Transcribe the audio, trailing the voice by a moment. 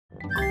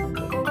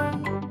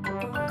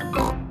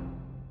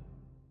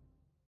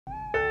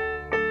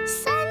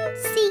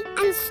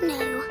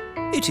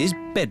It is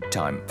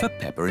bedtime for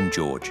Peppa and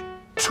George.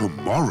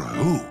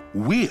 Tomorrow,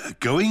 we're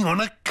going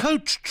on a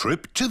coach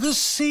trip to the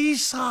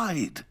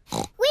seaside.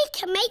 We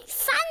can make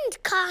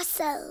sand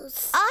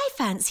castles. I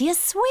fancy a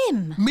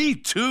swim. Me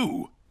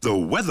too. The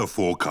weather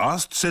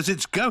forecast says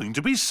it's going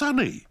to be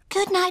sunny.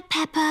 Good night,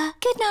 Peppa.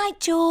 Good night,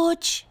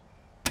 George.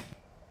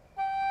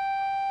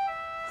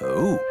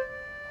 Oh,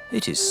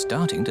 it is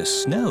starting to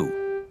snow.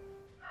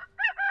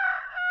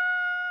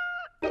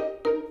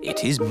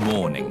 It is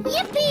morning.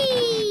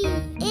 Yippee!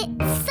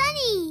 It's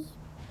sunny.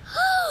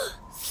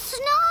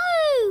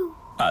 Snow!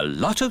 A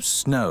lot of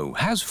snow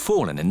has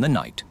fallen in the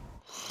night.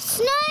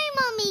 Snow,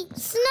 Mummy!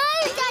 Snow,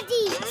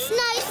 Daddy!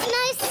 Snow,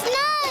 snow,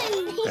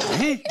 snow!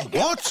 Hey,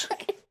 what?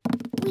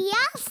 We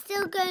are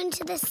still going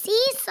to the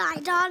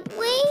seaside, aren't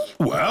we?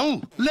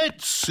 Well,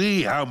 let's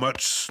see how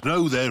much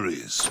snow there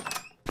is.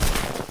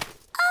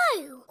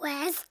 Oh,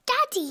 where's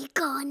Daddy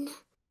gone?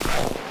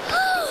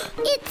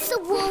 It's a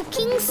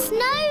walking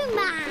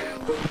snowman.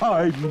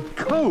 I'm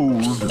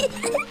cold.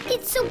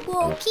 It's a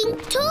walking,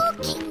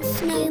 talking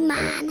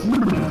snowman.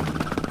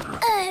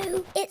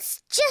 Oh,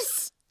 it's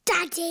just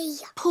Daddy.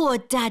 Poor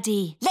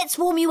Daddy. Let's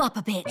warm you up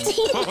a bit.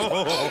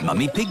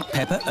 Mummy Pig,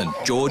 Peppa and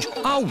George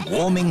are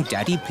warming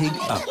Daddy Pig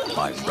up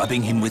by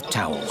rubbing him with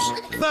towels.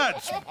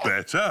 That's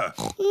better.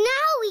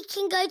 Now we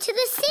can go to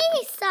the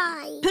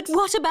seaside. But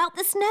what about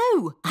the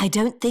snow? I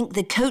don't think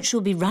the coach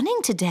will be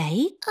running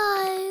today.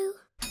 Oh.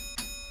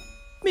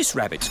 Miss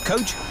Rabbit's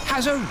coach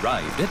has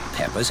arrived at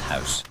Peppa's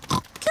house.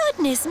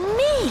 Goodness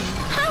me!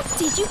 How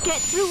did you get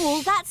through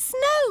all that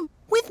snow?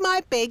 With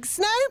my big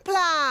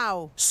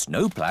snowplow.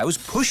 Snowplows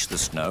push the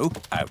snow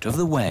out of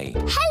the way.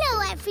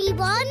 Hello,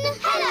 everyone.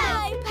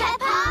 Hello,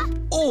 Peppa.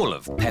 All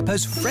of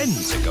Peppa's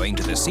friends are going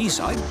to the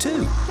seaside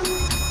too.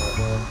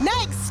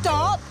 Next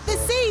stop, the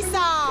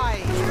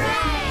seaside.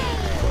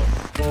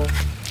 Hooray!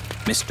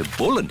 Mr.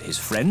 Bull and his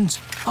friends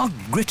are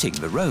gritting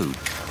the road.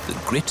 The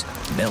grit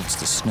melts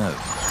the snow.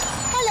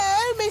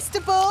 Hello, Mr.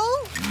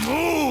 Bull.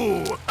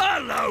 Moo!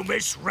 Hello,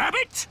 Miss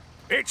Rabbit.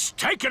 It's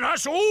taken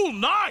us all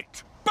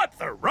night, but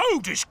the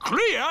road is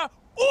clear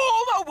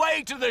all the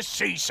way to the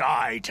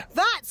seaside.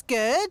 That's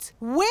good.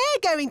 We're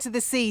going to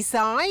the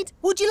seaside.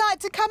 Would you like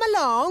to come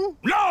along?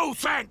 No,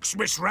 thanks,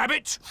 Miss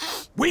Rabbit.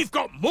 We've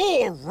got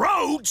more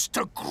roads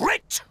to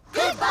grit.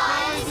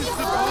 Goodbye, Mr.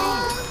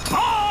 Bull.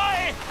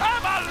 Bye!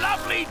 Have a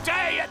lovely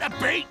day at the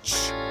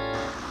beach.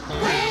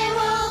 We're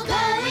all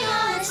going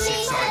on a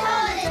seaside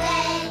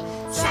holiday.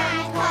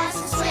 Sand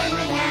castles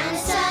swimming and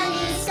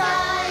sunny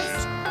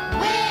skies.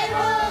 We're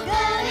all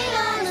going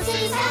on a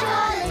seaside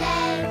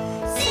holiday.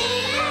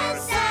 Sea and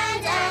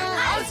sand and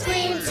ice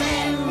cream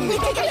too.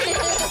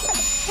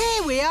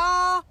 Here we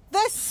are,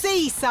 the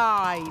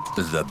seaside.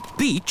 The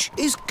beach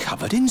is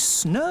covered in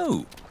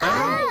snow.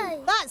 Oh.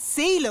 That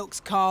sea looks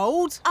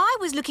cold. I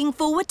was looking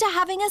forward to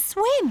having a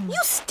swim.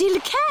 You still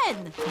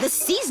can. The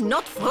sea's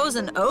not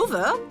frozen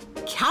over.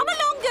 Come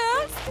along,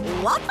 girls.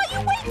 What are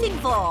you waiting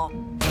for?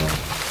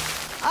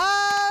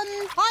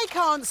 I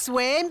can't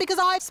swim because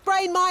I've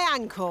sprained my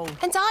ankle.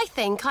 And I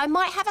think I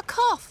might have a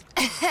cough.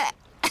 Come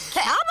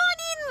on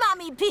in,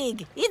 Mummy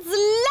Pig. It's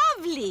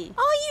lovely.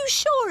 Are you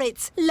sure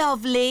it's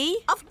lovely?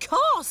 Of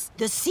course.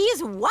 The sea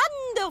is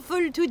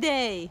wonderful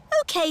today.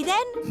 OK,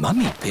 then.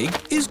 Mummy Pig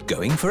is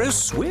going for a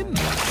swim.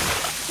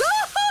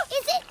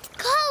 Is it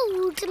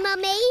cold,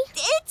 Mummy?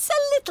 It's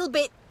a little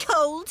bit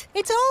cold.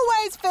 It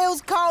always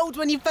feels cold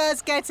when you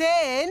first get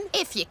in.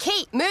 If you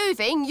keep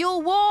moving,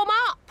 you'll warm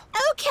up.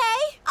 OK,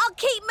 I'll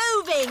keep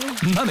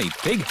moving. Mummy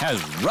Pig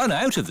has run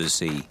out of the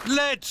sea.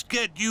 Let's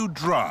get you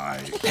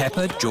dry.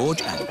 Peppa,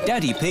 George and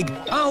Daddy Pig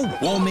are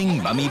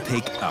warming Mummy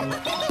Pig up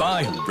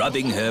by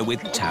rubbing her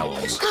with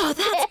towels. Oh,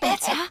 that's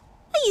better.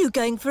 Are you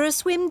going for a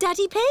swim,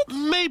 Daddy Pig?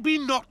 Maybe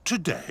not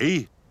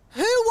today.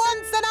 Who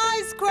wants an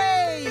ice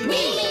cream?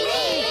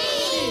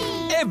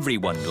 Me!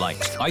 Everyone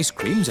likes ice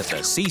creams at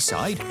the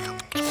seaside.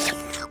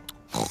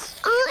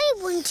 I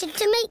wanted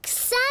to make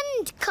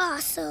sand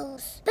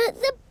castles, but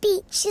the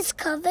beach is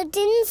covered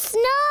in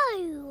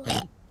snow.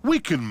 We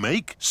can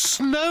make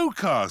snow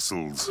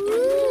castles.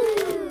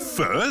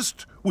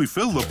 First, we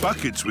fill the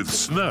buckets with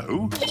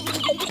snow.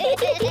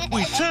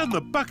 We turn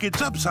the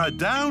buckets upside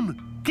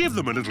down, give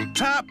them a little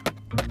tap,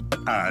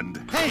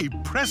 and hey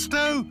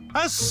presto,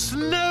 a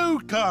snow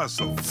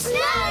castle.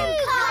 Snow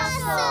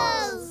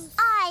castles!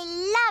 I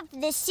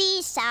love the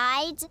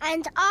seaside.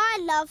 And I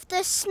love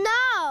the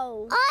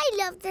snow. I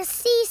love the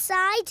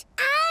seaside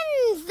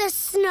and the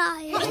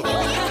snow.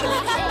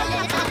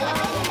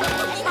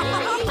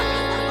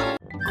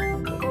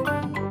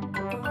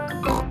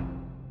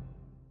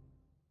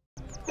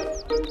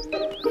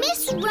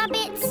 Miss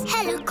Rabbit's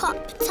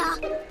helicopter.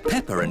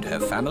 Peppa and her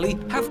family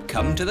have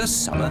come to the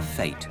summer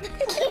fete.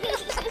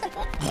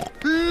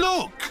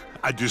 Look!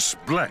 A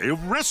display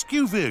of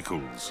rescue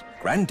vehicles.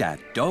 Grandad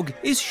Dog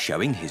is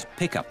showing his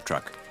pickup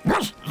truck.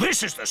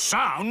 This is the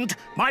sound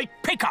my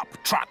pickup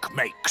truck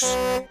makes.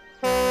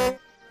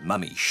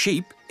 Mummy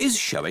Sheep is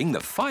showing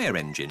the fire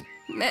engine.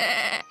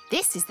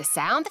 This is the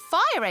sound the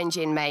fire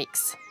engine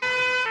makes.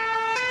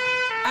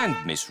 And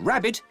Miss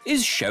Rabbit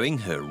is showing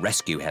her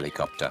rescue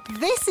helicopter.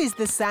 This is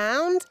the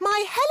sound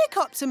my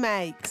helicopter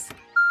makes.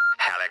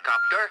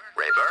 Helicopter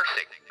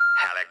reversing.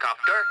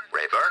 Helicopter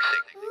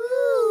reversing.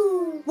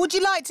 Ooh. Would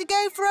you like to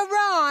go for a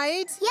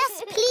ride?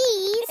 Yes,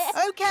 please.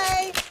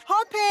 OK,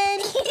 hop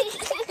in.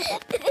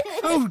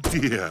 Oh,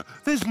 dear.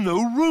 There's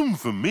no room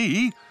for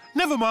me.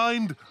 Never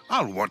mind.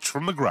 I'll watch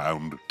from the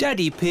ground.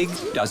 Daddy Pig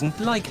doesn't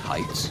like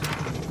heights.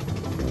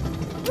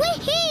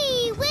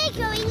 Whee! We're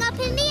going up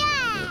in the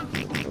air.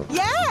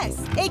 Yes,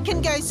 it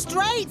can go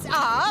straight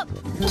up.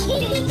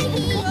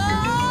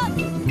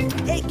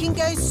 It can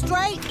go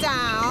straight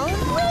down.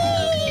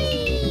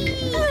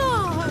 Whee!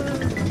 Oh,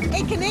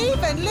 it can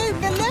even loop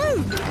the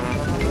loop.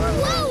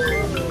 Whoa!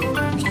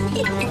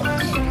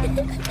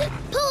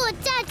 Poor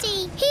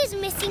Daddy. He's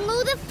missing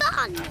all the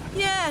fun.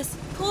 Yes,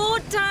 poor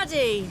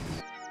Daddy.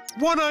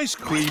 One ice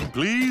cream,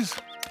 please.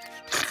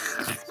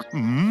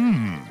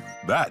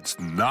 That's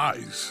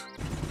nice.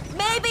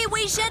 Maybe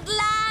we should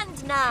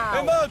land now.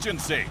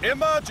 Emergency!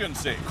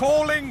 Emergency!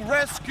 Calling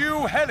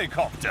rescue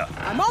helicopter.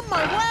 I'm on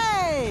my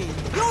way.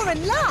 You're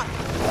in luck.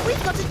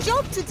 We've got a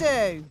job to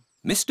do.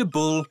 Mr.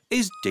 Bull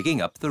is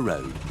digging up the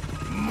road.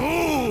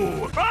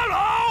 Moo!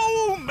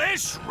 Hello,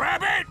 Miss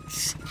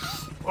Rabbit!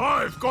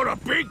 I've got a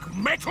big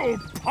metal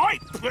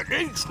pipe that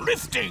needs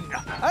lifting.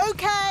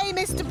 OK,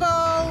 Mr.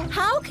 Bull.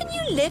 How can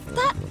you lift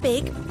that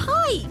big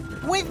pipe?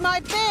 With my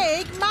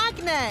big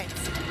magnet.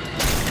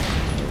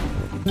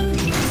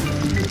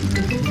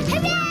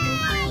 Hooray!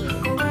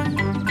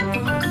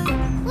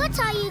 What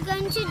are you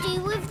going to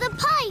do with the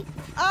pipe?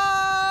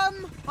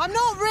 I'm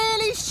not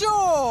really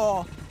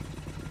sure.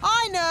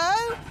 I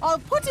know. I'll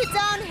put it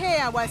down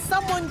here where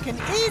someone can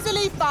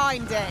easily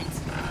find it.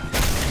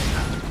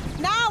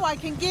 Now I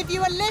can give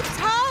you a lift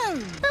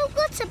home. But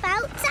what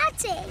about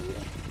Daddy?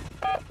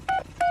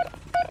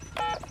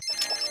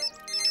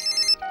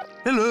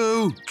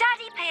 Hello.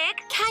 Daddy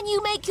Pig, can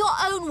you make your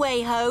own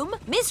way home?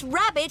 Miss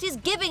Rabbit is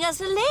giving us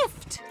a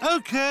lift.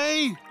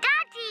 OK.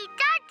 Daddy!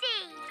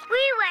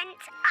 We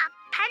went up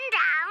and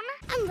down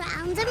and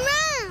round and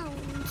round.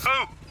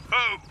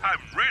 Oh,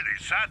 I'm really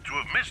sad to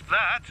have missed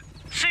that.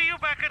 See you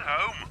back at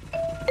home.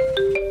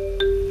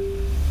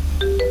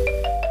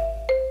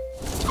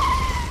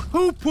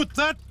 Who put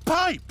that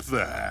pipe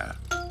there?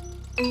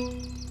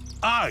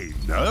 I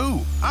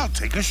know. I'll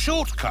take a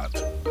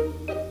shortcut.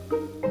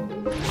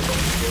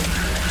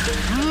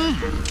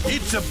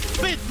 It's a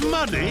bit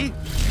muddy.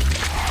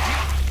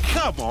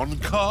 Come on,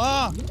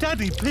 car.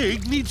 Daddy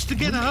Pig needs to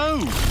get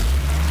home.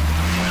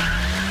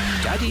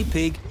 Daddy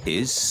Pig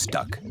is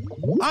stuck.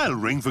 I'll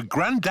ring for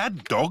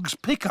Grandad Dog's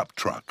pickup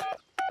truck.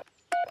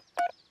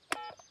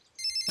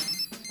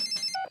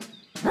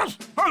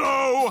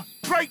 Hello!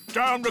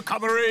 Breakdown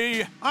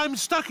recovery. I'm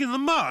stuck in the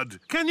mud.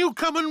 Can you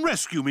come and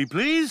rescue me,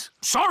 please?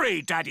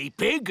 Sorry, Daddy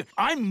Pig.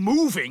 I'm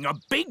moving a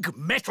big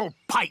metal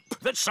pipe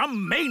that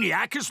some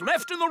maniac has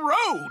left in the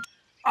road.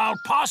 I'll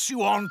pass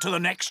you on to the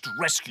next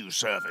rescue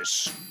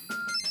service.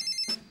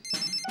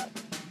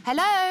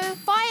 Hello,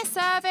 fire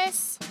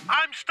service.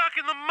 I'm stuck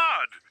in the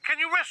mud. Can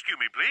you rescue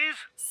me, please?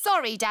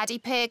 Sorry, Daddy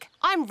Pig.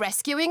 I'm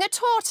rescuing a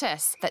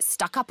tortoise that's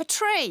stuck up a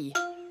tree.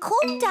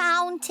 Calm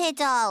down,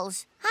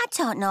 Tiddles. I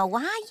don't know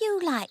why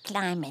you like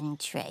climbing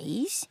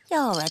trees.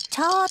 You're a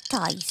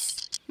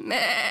tortoise.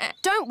 Meh.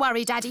 Don't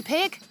worry, Daddy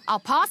Pig. I'll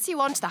pass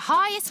you on to the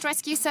highest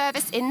rescue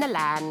service in the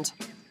land.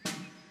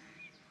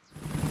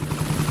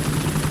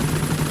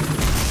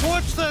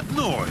 What's that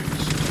noise?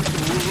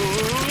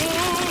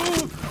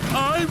 Whoa!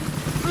 I'm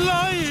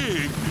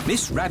flying!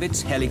 Miss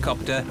Rabbit's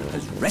helicopter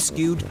has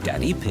rescued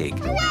Daddy Pig.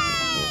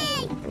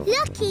 Hooray!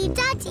 Lucky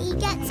Daddy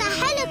gets a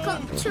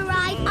helicopter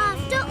ride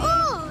after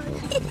all.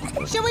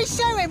 Shall we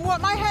show him what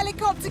my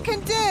helicopter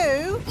can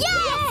do?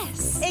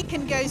 Yes! It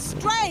can go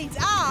straight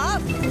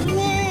up.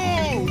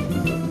 Whoa!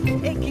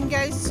 It can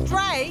go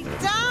straight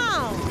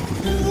down.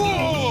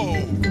 Whoa!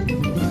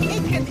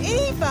 It can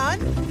even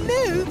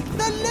loop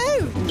the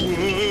loop.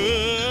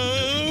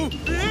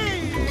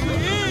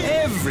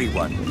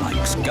 Everyone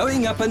likes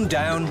going up and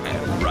down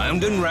and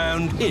round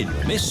in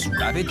Miss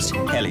Rabbit's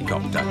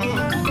helicopter.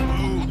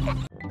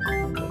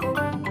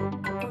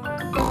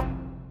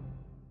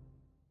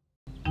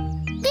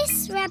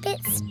 Miss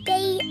Rabbit's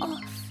day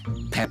off.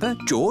 Peppa,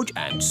 George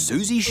and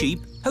Suzy Sheep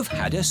have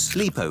had a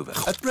sleepover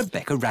at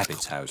Rebecca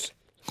Rabbit's house.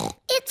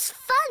 It's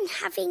fun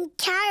having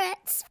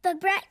carrots for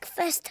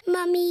breakfast,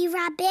 Mummy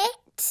Rabbit.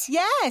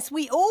 Yes,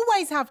 we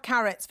always have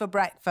carrots for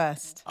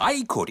breakfast.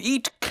 I could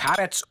eat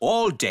carrots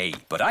all day,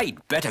 but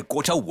I'd better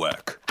go to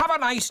work. Have a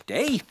nice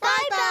day.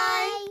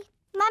 Bye-bye.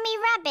 Mummy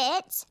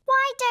Rabbit,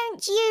 why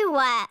don't you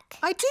work?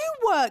 I do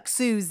work,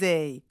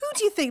 Suzy. Who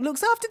do you think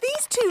looks after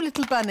these two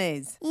little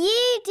bunnies?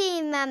 You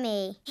do,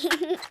 Mummy.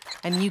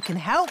 And you can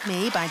help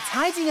me by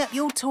tidying up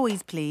your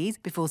toys, please,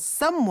 before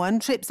someone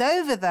trips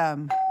over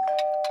them.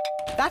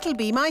 That'll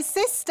be my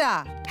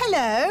sister.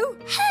 Hello.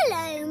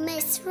 Hello,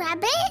 Miss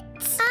Rabbit.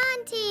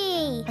 And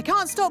Daddy! I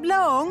can't stop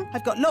long.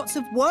 I've got lots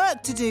of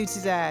work to do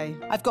today.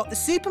 I've got the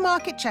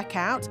supermarket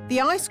checkout,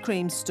 the ice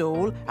cream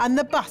stall and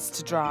the bus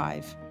to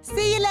drive.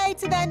 See you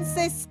later then,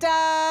 sister.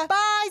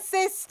 Bye,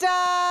 sister.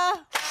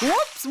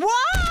 Whoops!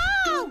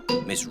 Wow!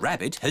 Miss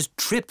Rabbit has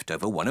tripped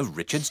over one of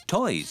Richard's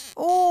toys.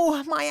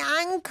 Oh, my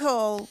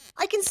ankle.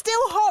 I can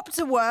still hop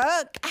to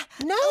work.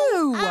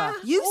 No,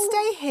 you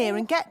stay here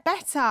and get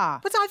better.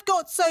 But I've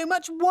got so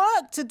much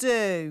work to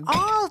do.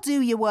 I'll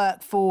do your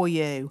work for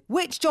you.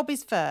 Which job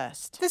is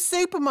first? The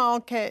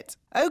supermarket.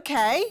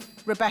 OK,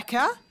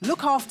 Rebecca,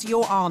 look after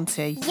your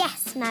auntie.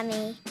 Yes,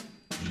 Mummy.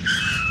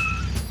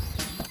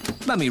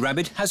 Mummy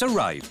Rabbit has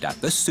arrived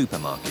at the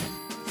supermarket.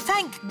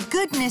 Thank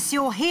goodness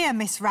you're here,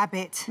 Miss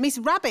Rabbit. Miss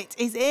Rabbit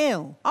is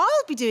ill.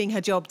 I'll be doing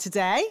her job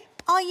today.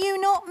 Are you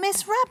not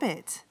Miss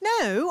Rabbit?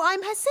 No,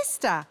 I'm her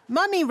sister,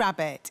 Mummy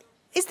Rabbit.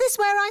 Is this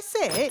where I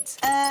sit?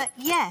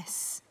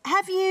 Yes.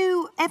 Have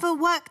you ever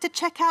worked a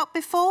checkout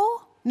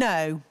before?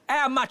 No.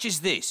 How much is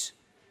this?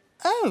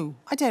 Oh,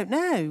 I don't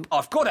know.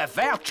 I've got a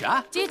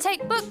voucher. Do you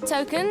take book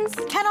tokens?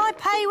 Can I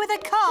pay with a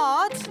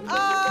card?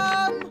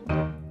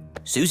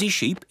 Suzy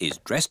Sheep is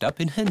dressed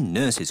up in her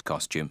nurse's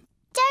costume.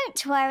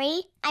 Don't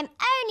worry, I'm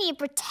only a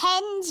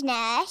pretend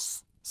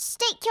nurse.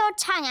 Stick your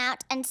tongue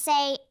out and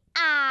say,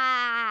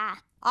 ah.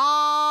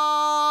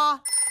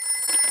 Ah.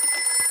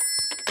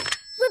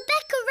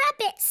 Rebecca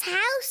Rabbit's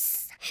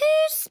house.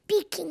 Who's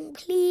speaking,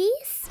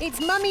 please? It's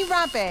Mummy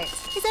Rabbit.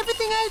 Is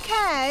everything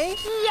OK?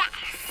 Yes.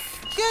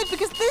 Good,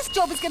 because this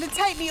job is going to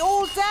take me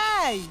all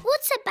day.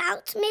 What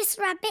about Miss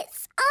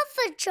Rabbit's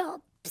other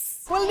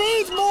jobs? We'll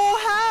need more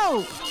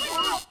help.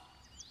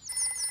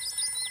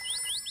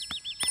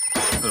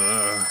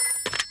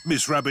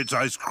 Miss Rabbit's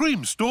ice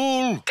cream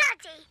stall.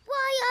 Daddy,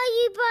 why are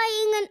you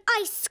buying an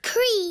ice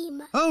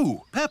cream?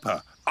 Oh,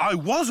 Peppa, I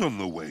was on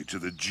the way to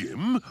the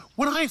gym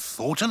when I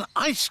thought an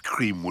ice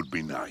cream would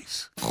be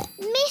nice.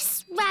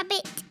 Miss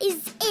Rabbit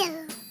is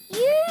ill.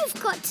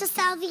 You've got to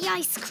sell the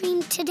ice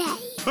cream today.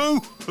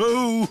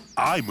 Oh,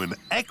 I'm an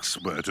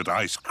expert at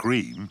ice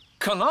cream.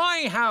 Can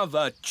I have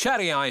a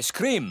cherry ice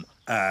cream?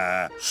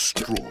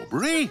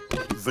 Strawberry,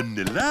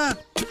 vanilla,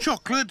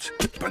 chocolate,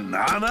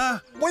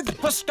 banana. With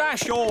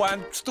pistachio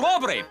and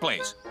strawberry,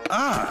 please.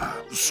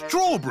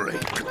 Strawberry.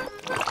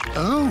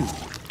 Oh,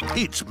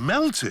 it's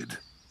melted.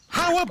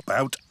 How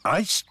about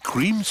ice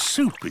cream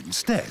soup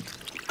instead?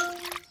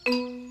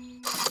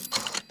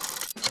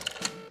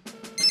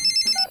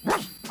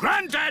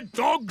 Grandad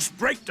Dog's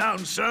breakdown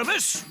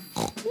service.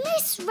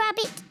 Miss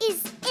Rabbit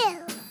is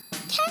ill.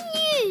 Can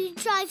you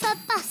drive her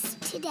bus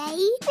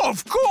today?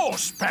 Of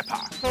course,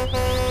 Peppa.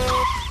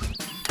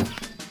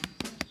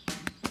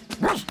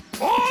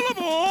 All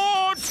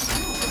aboard!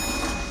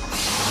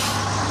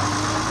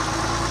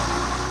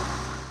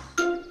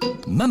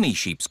 Mummy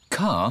Sheep's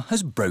car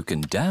has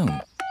broken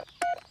down.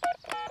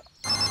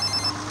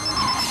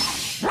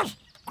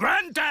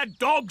 Grandad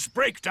Dog's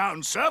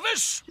breakdown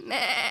service.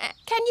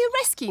 Can you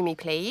rescue me,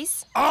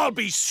 please? I'll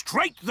be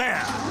straight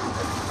there.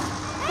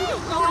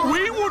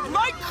 We would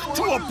like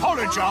to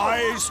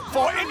apologise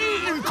for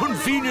any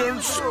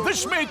inconvenience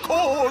this may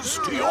cause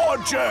to your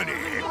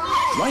journey.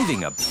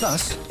 Driving a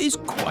bus is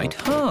quite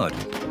hard.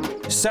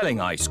 Selling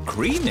ice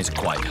cream is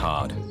quite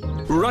hard.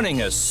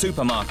 Running a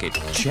supermarket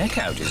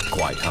checkout is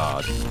quite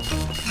hard.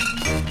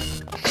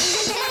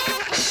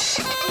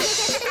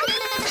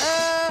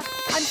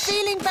 I'm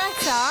feeling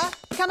better.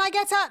 Can I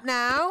get up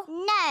now?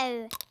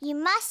 No, you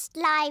must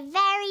lie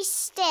very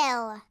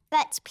still.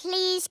 But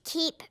please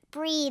keep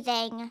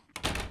breathing.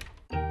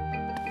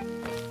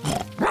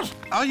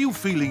 Are you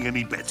feeling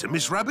any better,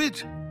 Miss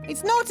Rabbit?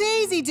 It's not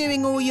easy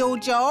doing all your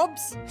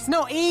jobs. It's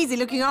not easy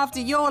looking after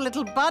your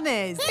little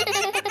bunnies.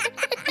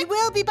 You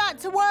will be back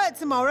to work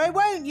tomorrow,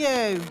 won't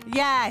you?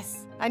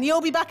 Yes. And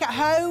you'll be back at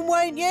home,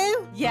 won't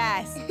you?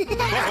 Yes.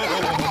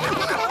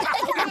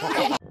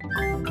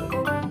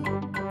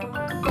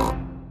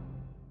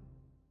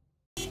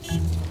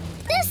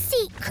 The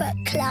Secret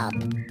Club.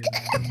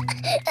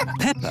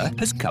 Peppa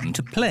has come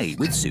to play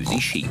with Suzy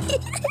Sheep.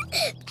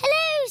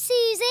 Hello,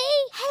 Suzy.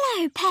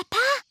 Hello,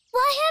 Peppa.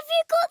 Why have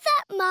you got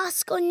that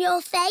mask on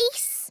your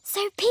face?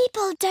 So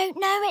people don't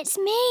know it's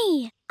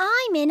me.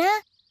 I'm in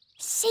a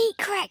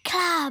secret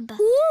club.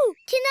 Ooh,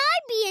 can I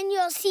be in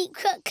your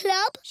secret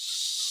club?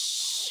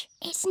 Shh.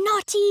 It's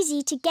not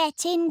easy to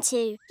get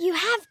into. You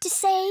have to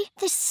say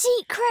the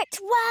secret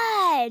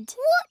word.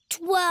 What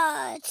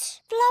word?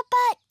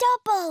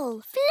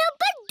 Flubber-double.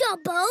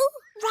 Flubber-double?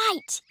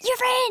 Right,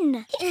 you're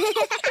in.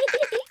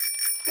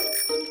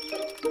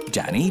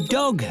 Danny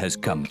Dog has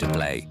come to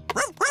play.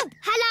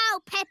 Hello,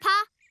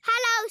 Peppa.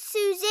 Hello,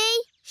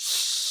 Suzy.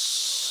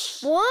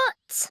 Shh.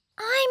 What?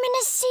 I'm in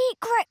a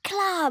secret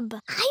club.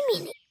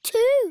 I'm in it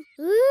too.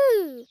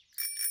 Ooh.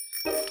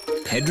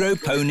 Pedro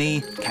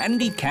Pony,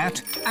 Candy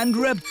Cat and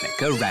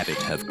Rebecca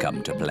Rabbit have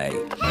come to play.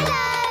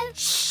 Hello.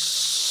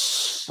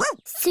 Shh.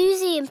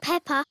 Suzy and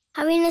Peppa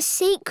are in a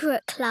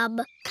secret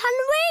club. Can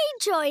we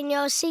join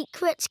your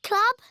secret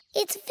club?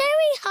 It's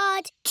very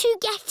hard to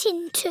get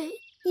into.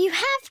 You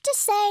have to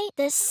say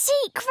the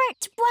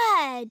secret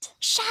word.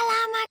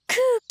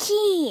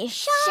 Shalamakuki.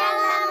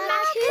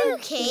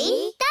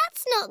 Shalamakuki?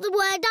 That's not the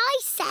word I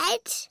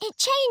said. It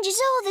changes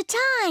all the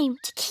time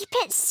to keep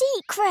it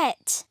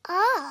secret.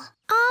 Ah.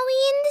 Are we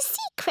in the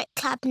secret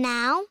club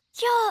now?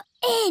 You're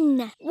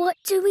in. What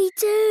do?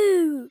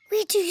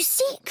 We do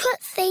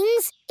secret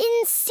things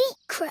in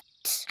secret.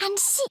 And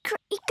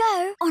secretly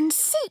go on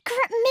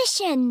secret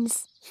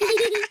missions.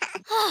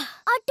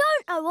 I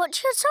don't know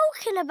what you're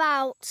talking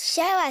about.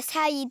 Show us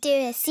how you do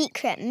a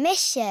secret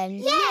mission.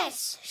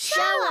 Yes,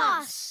 show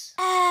us.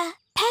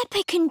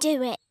 Peppa can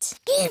do it.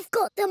 You've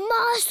got the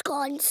mask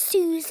on,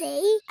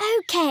 Suzy.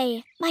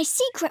 OK, my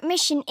secret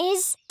mission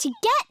is to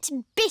get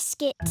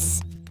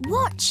biscuits.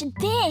 Watch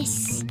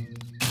this.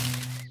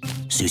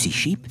 Suzy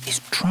Sheep is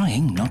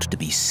trying not to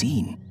be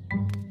seen.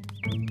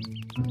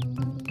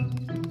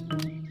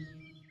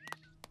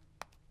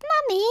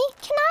 Mummy,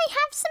 can I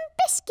have some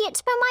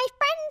biscuits for my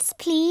friends,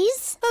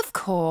 please? Of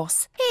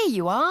course. Here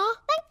you are.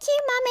 Thank you,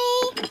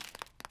 Mummy.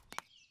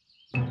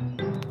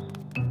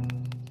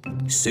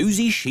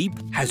 Suzy Sheep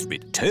has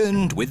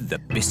returned with the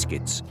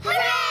biscuits.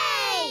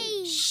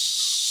 Hooray!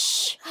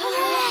 Shh!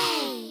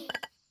 Hooray!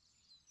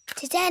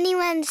 Did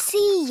anyone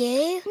see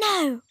you?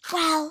 No.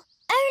 Well,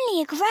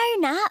 only a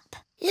grown-up.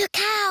 Look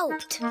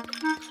out!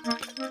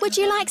 Would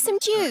you like some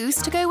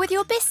juice to go with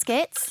your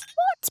biscuits?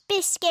 What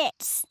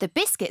biscuits? The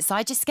biscuits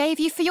I just gave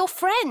you for your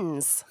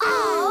friends.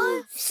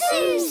 Oh,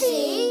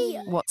 Suzy!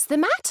 What's the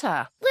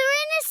matter? We're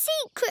in a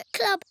secret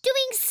club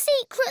doing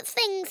secret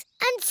things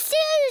and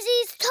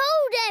Suzy's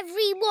told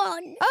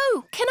everyone.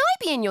 Oh, can I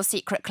be in your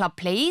secret club,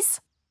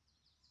 please?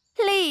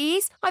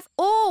 Please, I've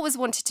always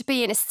wanted to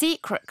be in a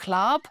secret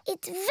club.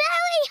 It's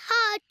very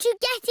hard to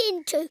get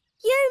into.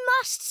 You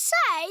must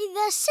say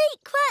the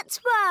secret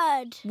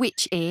word.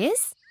 Which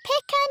is?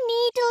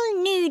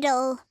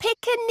 Pick-a-needle-noodle.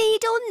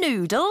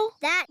 Pick-a-needle-noodle?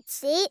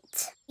 That's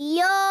it.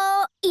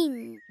 You're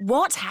in.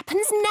 What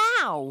happens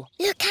now?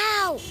 Look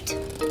out.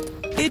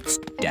 It's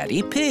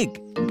Daddy Pig.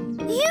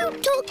 You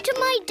talk to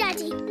my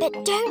daddy.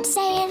 But don't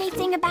say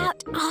anything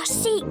about our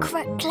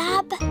secret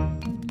club.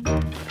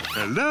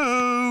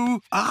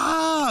 Hello?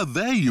 Ah,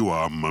 there you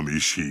are, Mummy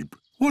Sheep.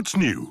 What's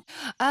new?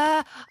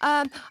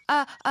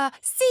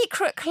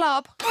 Secret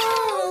club.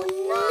 Oh,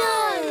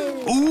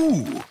 no!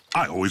 Ooh,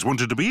 I always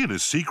wanted to be in a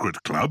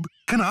secret club.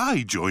 Can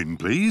I join,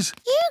 please?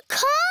 You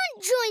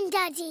can't join,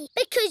 Daddy,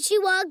 because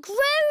you are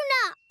grown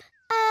up.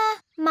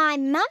 My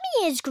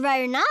mummy is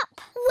grown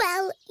up.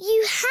 Well,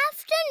 you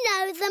have to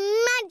know the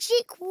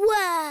magic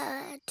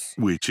word.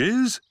 Which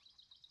is?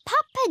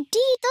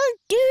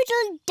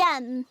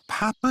 Papa-deedle-doodle-dum.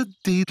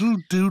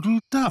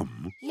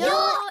 Papa-deedle-doodle-dum.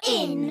 You're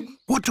in.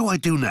 What do I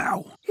do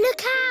now?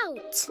 Look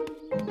out.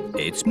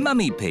 It's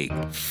Mummy Pig.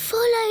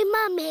 Follow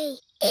Mummy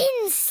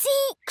in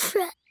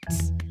secret.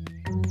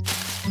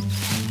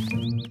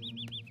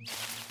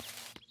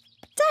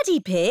 Daddy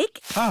Pig,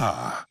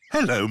 Ah,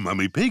 hello,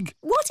 Mummy Pig.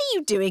 what are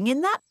you doing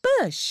in that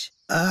bush?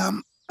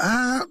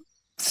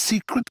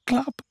 Secret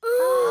club?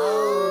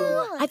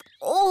 Oh, I've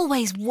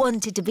always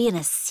wanted to be in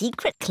a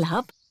secret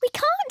club. We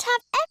can't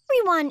have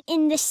everyone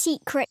in the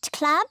secret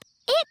club.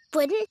 It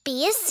wouldn't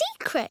be a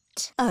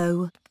secret.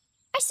 Oh,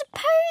 I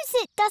suppose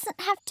it doesn't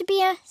have to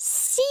be a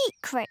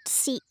secret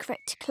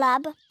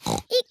club.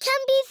 It can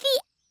be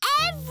the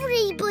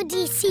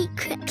Everybody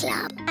Secret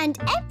Club. And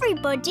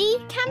everybody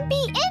can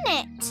be in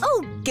it.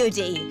 oh,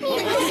 goody.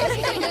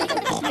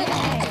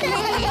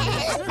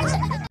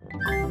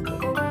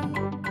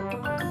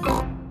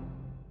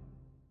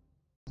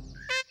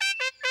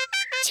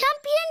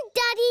 Champion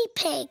Daddy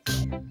Pig.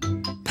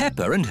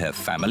 Peppa and her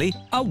family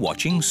are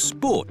watching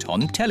sport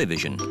on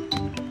television.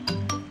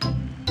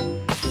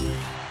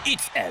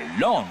 It's a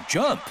long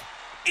jump.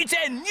 It's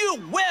a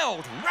new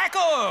world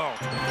record!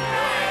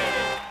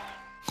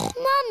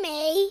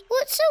 Mummy,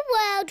 what's a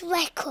world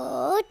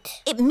record?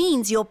 It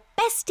means you're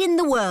best in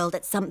the world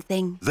at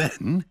something.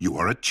 Then you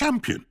are a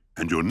champion,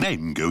 and your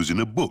name goes in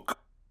a book.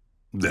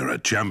 There are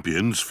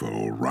champions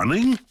for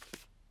running,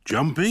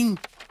 jumping,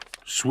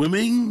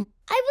 swimming.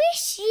 I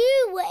wish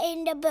you were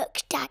in the book,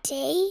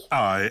 Daddy.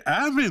 I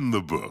am in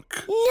the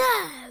book.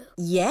 No.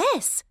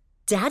 Yes,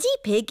 Daddy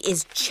Pig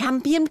is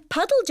champion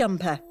puddle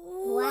jumper.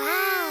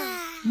 Wow.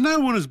 No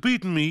one has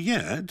beaten me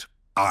yet.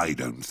 I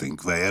don't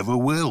think they ever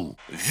will.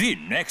 The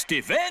next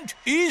event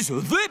is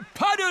the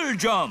puddle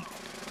jump.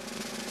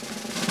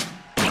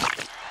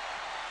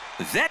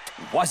 That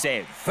was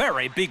a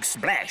very big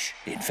splash.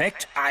 In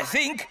fact, I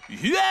think,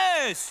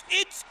 yes,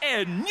 it's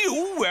a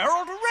new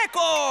world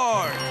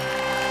record.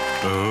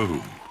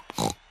 Oh.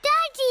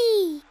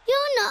 Daddy,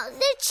 you're not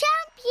the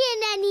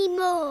champion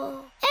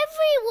anymore.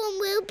 Everyone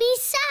will be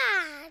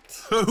sad.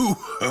 Ho,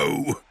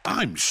 ho.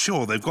 I'm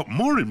sure they've got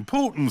more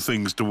important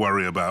things to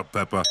worry about,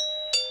 Peppa.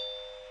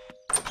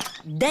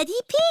 Daddy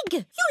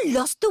Pig, you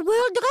lost the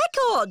world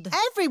record.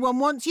 Everyone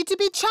wants you to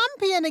be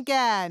champion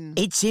again.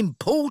 It's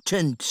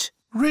important.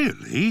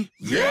 Really?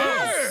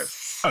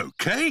 Yes!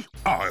 OK,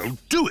 I'll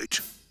do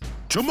it.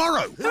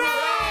 Tomorrow.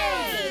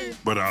 Hooray!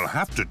 But I'll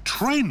have to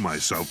train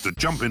myself to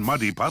jump in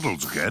muddy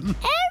puddles again.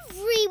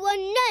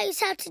 Everyone knows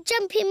how to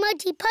jump in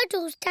muddy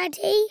puddles,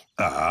 Daddy.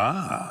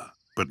 Ah,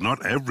 but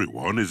not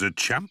everyone is a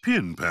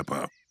champion,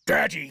 Peppa.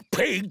 Daddy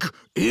Pig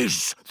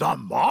is the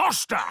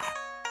master.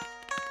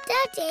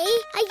 Daddy,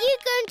 are you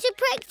going to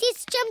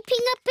practice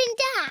jumping up and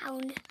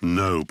down?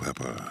 No,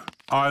 Peppa.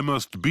 I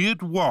must be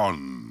at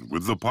one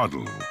with the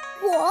puddle.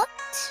 What?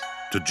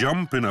 To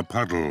jump in a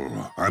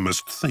puddle, I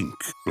must think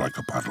like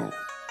a puddle.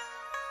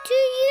 Do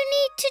you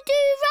need to do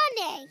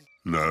running?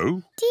 No.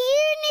 Do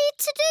you need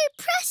to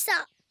do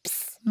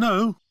press-ups?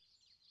 No.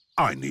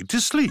 I need to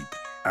sleep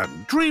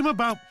and dream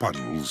about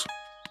puddles.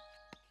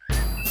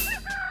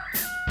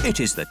 It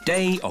is the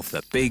day of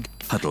the big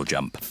puddle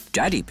jump.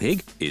 Daddy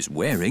Pig is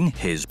wearing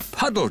his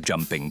puddle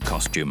jumping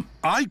costume.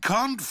 I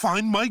can't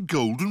find my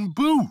golden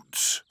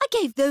boots. I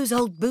gave those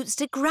old boots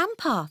to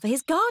Grandpa for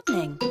his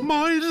gardening.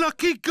 My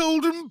lucky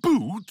golden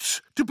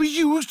boots to be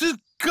used as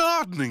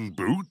gardening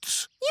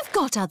boots? You've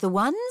got other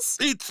ones.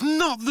 It's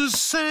not the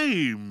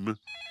same.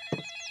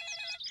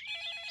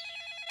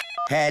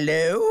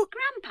 Hello?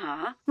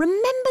 Grandpa?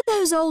 Remember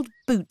those old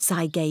boots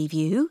I gave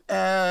you?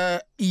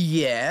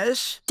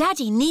 Yes.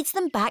 Daddy needs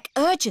them back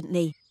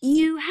urgently.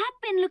 You have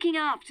been looking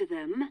after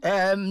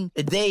them.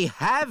 They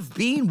have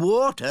been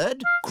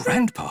watered.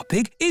 Grandpa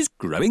Pig is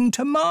growing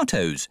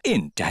tomatoes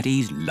in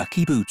Daddy's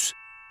lucky boots.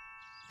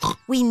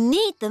 We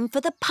need them for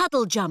the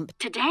puddle jump.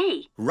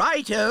 Today.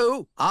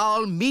 Righto.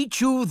 I'll meet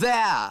you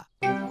there.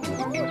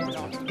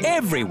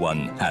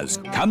 Everyone has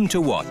come to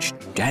watch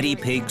Daddy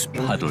Pig's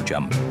puddle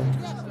jump.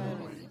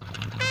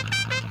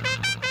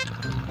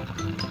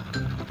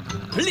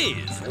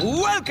 Please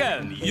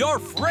welcome your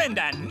friend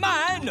and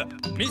mine,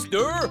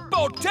 Mr.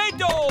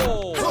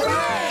 Potato!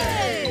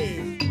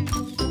 Hooray!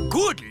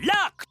 Good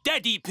luck,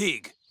 Daddy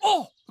Pig!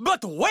 Oh,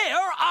 but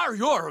where are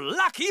your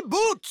lucky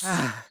boots?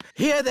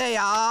 Here they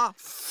are.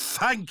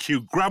 Thank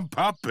you,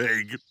 Grandpa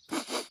Pig.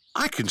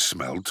 I can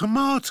smell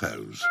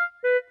tomatoes.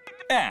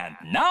 And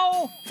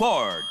now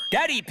for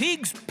Daddy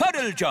Pig's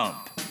puddle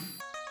jump.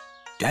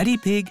 Daddy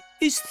Pig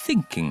is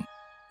thinking.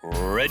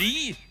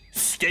 Ready,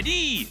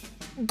 steady,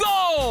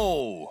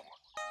 go!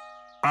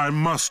 I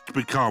must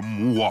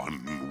become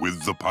one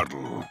with the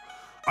puddle.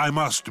 I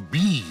must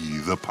be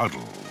the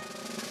puddle.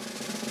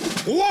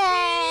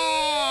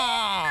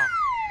 Wah!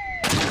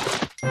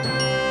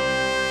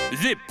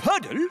 The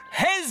puddle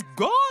has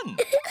gone.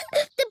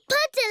 The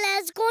puddle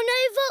has gone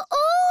over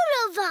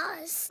all of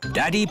us.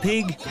 Daddy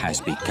Pig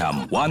has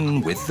become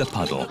one with the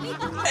puddle.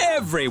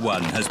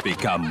 Everyone has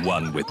become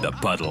one with the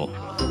puddle.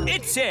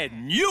 It's a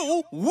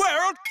new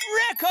world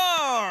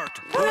record!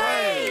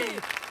 Hooray!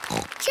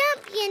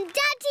 Champion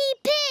Daddy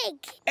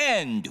Pig.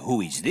 And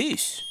who is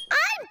this?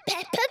 I'm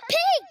Peppa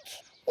Pig.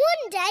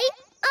 One day,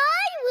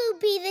 I will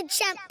be the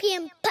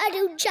champion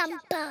puddle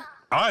jumper.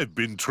 I've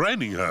been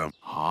training her.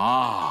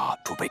 Ah,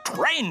 to be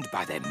trained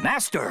by the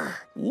master.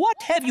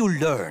 What have you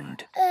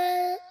learned?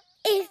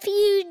 If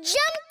you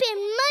jump in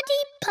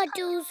muddy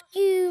puddles,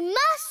 you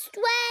must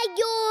wear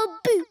your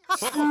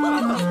boots.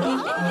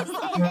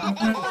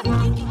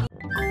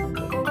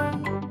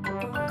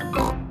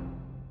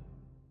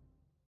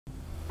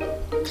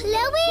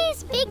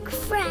 Chloe's big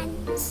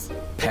friends.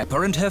 Peppa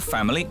and her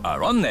family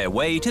are on their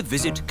way to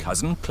visit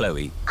Cousin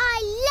Chloe.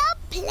 I love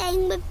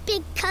playing with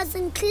big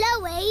cousin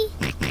Chloe.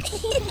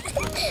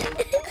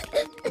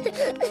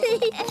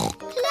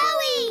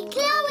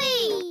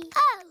 Chloe!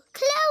 Oh,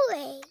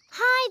 Chloe.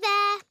 Hi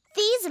there.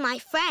 These are my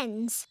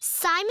friends,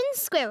 Simon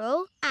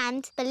Squirrel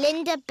and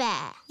Belinda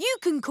Bear. You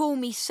can call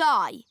me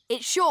Si.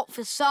 It's short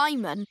for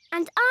Simon.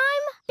 And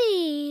I'm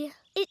Bee.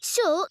 It's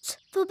short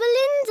for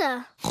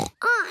Belinda.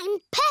 I'm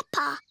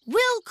Peppa.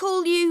 We'll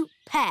call you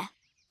Pe.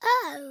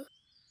 Oh.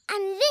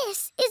 And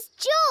this is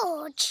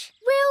George.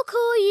 We'll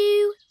call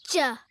you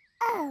J.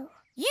 Oh.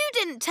 You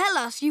didn't tell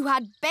us you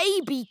had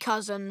baby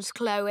cousins,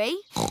 Chloe.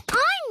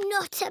 I'm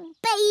not a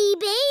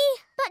baby,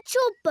 but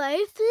you're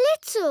both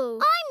little.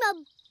 I'm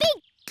a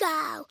big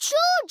girl.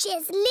 George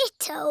is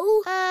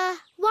little.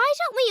 Why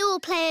don't we all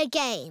play a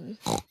game?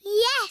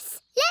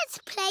 Yes, let's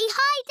play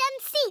hide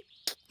and seek.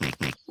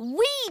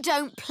 We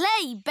don't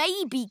play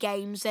baby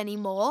games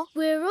anymore.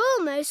 We're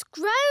almost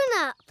grown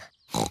up.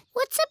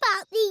 What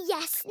about the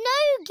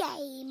yes-no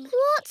game?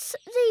 What's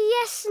the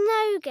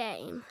yes-no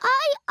game?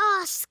 I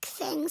ask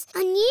things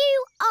and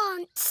you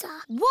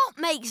answer. What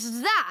makes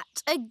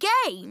that a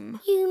game?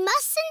 You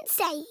mustn't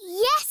say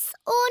yes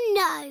or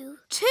no.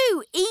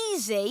 Too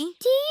easy.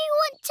 Do you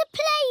want to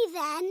play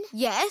then?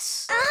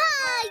 Yes.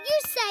 Ah, you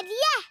said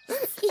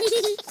yes.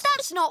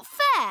 That's not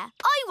fair.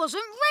 I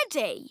wasn't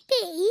ready.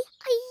 Bee,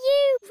 are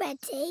you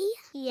ready?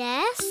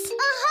 Yes.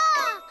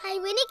 Aha! I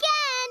win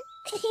again.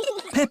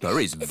 Peppa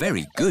is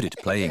very good at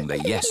playing the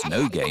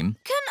yes-no game.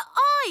 Can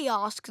I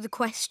ask the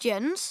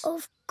questions?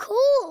 Of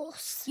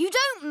course. You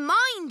don't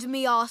mind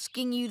me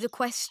asking you the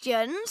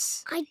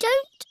questions? I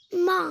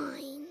don't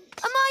mind.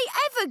 Am I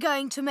ever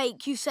going to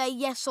make you say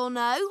yes or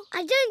no?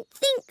 I don't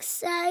think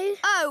so.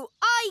 Oh,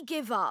 I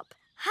give up.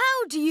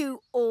 How do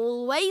you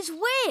always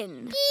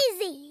win?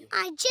 Easy.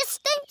 I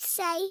just don't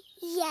say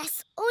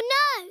yes or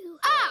no.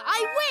 Ah,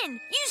 I win!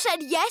 You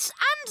said yes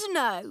and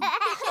no.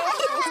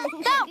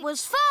 That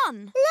was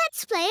fun.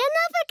 Let's play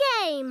another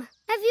game.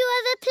 Have you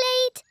ever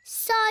played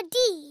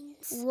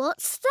sardines?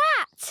 What's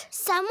that?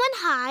 Someone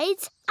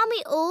hides and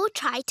we all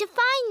try to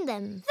find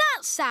them.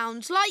 That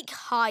sounds like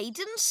hide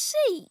and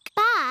seek.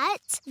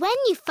 But when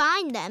you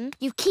find them,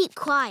 you keep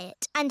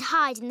quiet and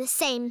hide in the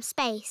same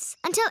space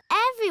until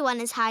everyone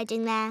is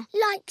hiding there.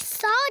 Like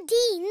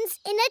sardines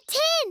in a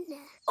tin.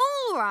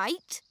 All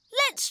right,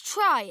 let's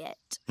try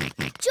it.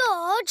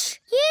 George,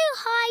 you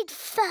hide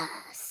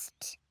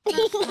first. 1,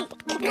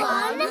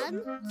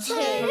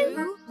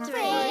 2,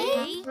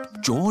 3.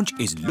 George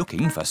is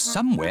looking for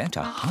somewhere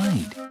to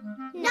hide.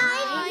 9,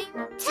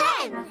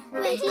 10.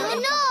 Wiggle or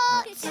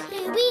not,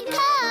 here we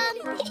come.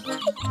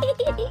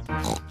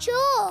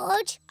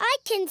 George, I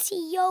can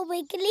see your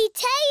wiggly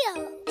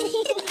tail.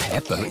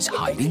 Peppa is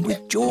hiding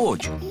with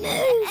George.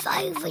 Move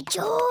over,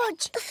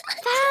 George.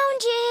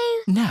 Found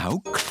you.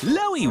 Now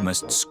Chloe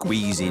must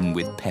squeeze in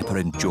with Peppa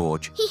and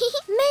George.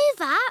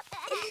 Move up.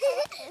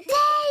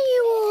 There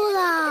you all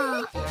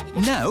are.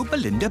 Now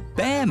Belinda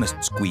Bear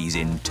must squeeze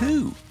in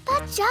too.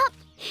 Budge up.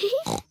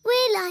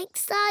 We're like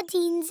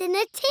sardines in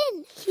a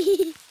tin.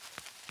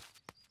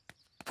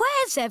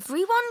 Where's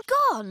everyone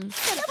gone?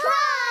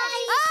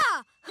 Surprise!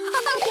 Ah! Can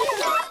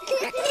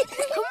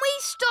we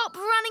stop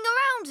running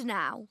around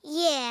now?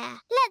 Yeah,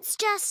 let's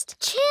just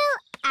chill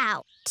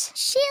out.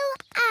 Chill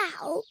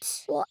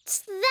out?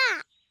 What's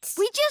that?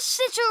 We just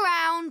sit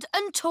around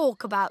and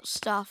talk about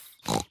stuff.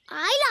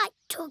 I like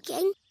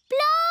talking.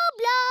 Blah,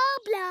 blah,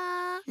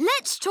 blah.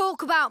 Let's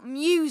talk about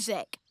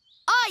music.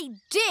 I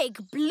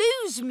dig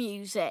blues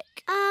music.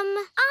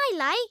 I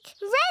like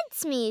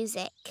Red's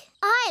music.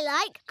 I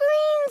like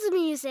Green's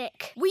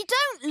music. We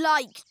don't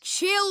like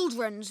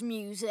children's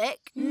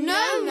music.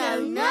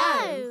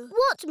 No.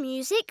 What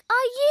music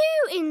are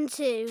you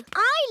into?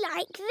 I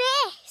like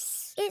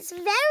this. It's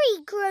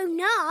very grown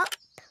up.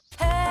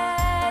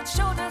 Head,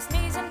 shoulders,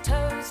 knees and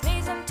toes,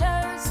 knees and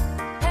toes.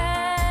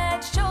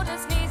 Head,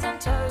 shoulders, knees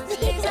and toes,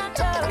 knees and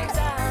toes.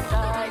 And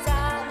eyes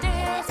and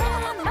ears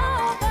and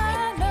mouth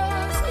and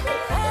nose.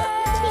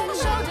 Head,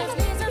 shoulders,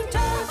 knees and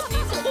toes,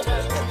 knees and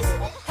toes.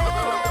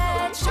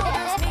 Head,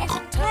 shoulders, knees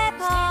and toes.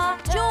 Peppa,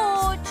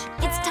 George,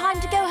 it's time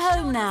to go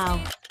home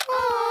now.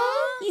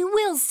 You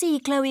will see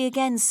Chloe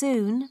again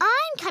soon.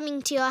 I'm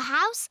coming to your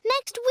house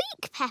next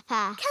week,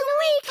 Peppa. Can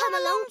we come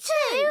along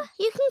too?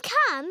 You can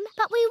come,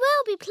 but we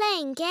will be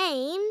playing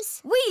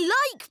games. We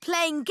like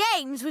playing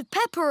games with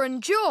Peppa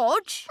and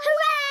George.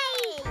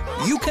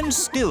 Hooray! You can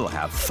still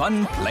have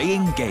fun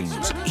playing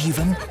games,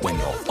 even when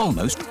you're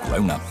almost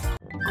grown up.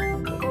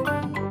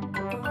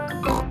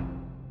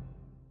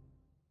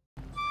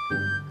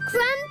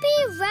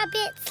 Grumpy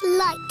Rabbit's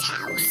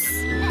Lighthouse.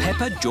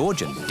 Peppa,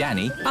 George and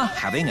Danny are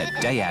having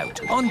a day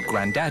out on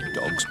Grandad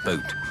Dog's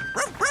boat.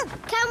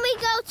 Can we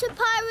go to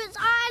Pirates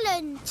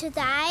Island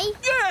today?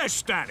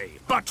 Yes, Danny.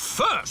 But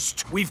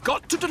first, we've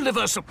got to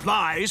deliver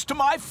supplies to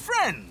my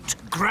friend,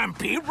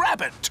 Grampy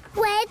Rabbit.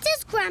 Where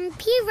does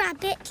Grumpy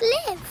Rabbit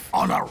live?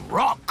 On a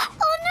rock.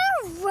 On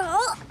a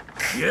rock?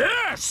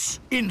 Yes,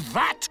 in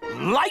that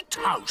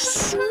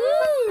lighthouse.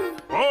 Ooh.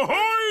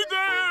 Ahoy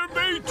there,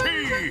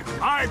 matey!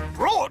 I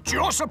brought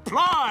your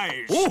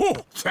supplies.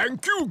 Oh,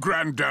 thank you,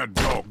 Grandad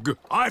Dog.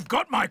 I've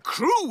got my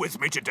crew with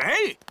me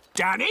today.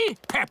 Danny,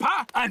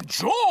 Peppa and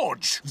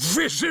George.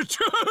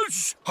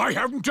 Visitors? I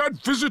haven't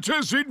had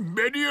visitors in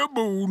many a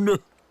moon.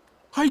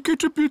 I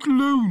get a bit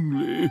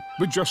lonely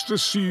with just the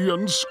sea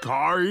and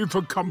sky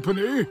for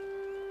company.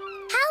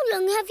 How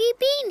long have you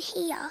been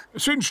here?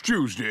 Since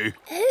Tuesday.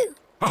 Oh.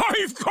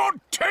 I've got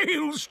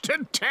tales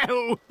to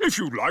tell, if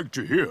you'd like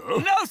to hear.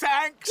 No,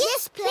 thanks.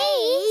 Yes,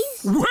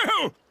 please.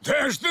 Well,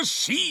 there's the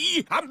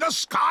sea and the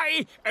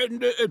sky,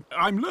 and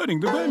I'm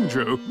learning the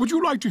banjo. Would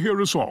you like to hear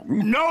a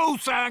song? No,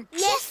 thanks.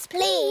 Yes,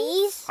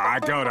 please. I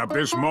got up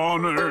this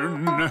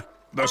morning.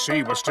 The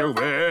sea was still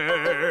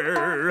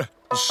there.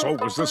 So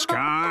was the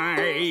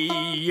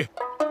sky.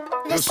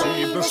 The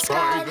sea, the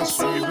sky, the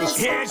sea, the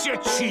sky. Here's your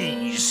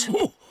cheese.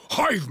 Oh,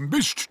 I've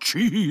missed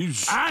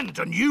cheese. And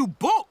a new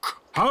book.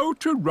 How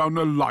to run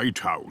a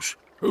lighthouse.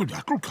 Oh,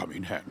 that'll come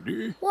in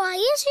handy. Why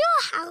is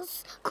your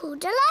house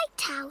called a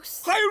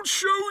lighthouse? I'll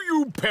show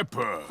you,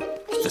 Peppa.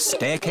 The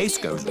staircase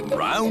goes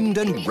round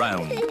and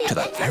round to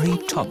the very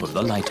top of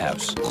the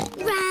lighthouse.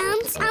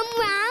 Round and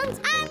round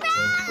and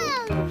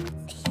round.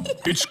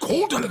 It's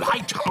called a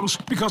lighthouse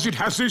because it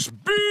has this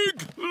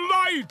big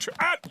light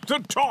at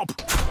the top.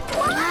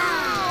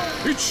 Wow!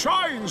 It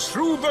shines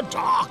through the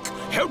dark,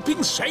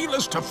 helping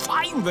sailors to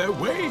find their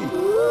way.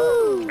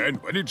 Ooh.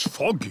 And when it's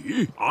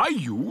foggy, I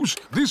use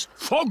this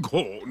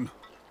foghorn.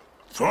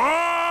 Fog!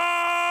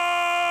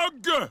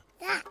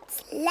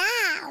 That's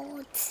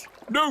loud.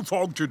 No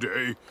fog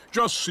today,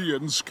 just sea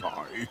and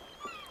sky.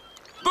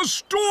 The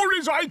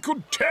stories I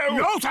could tell...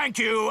 No, thank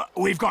you.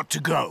 We've got to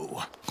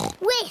go.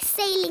 We're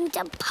sailing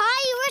to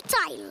Pirate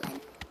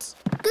Island.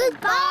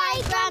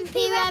 Goodbye,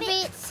 Grampy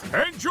Rabbit.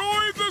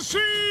 Enjoy the the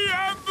sea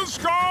and the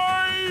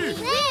sky!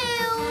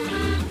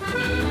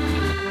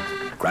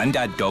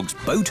 Grandad Dog's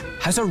boat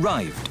has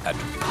arrived at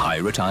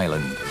Pirate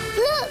Island.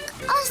 Look,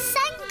 our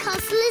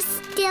sandcastle is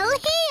still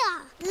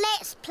here.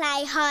 Let's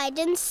play hide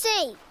and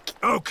seek.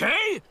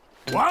 OK.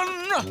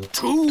 1,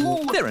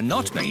 2... There are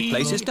not many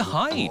places to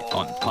hide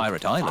on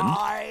Pirate Island.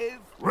 5.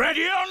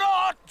 Ready or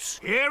not,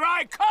 here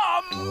I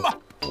come!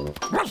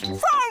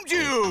 Found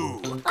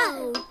you!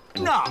 Oh.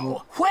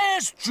 Now,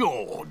 where's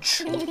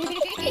George?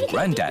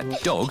 Grandad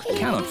Dog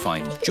cannot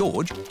find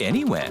George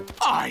anywhere.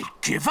 I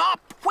give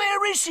up.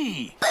 Where is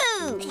he?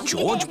 Boo!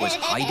 George was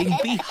hiding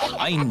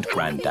behind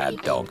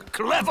Grandad Dog.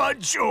 Clever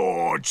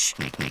George.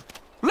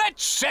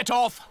 Let's set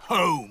off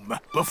home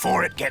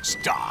before it gets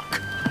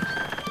dark.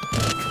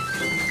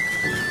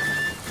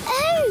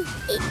 Oh,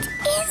 it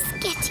is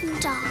getting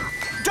dark.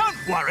 Don't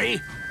worry.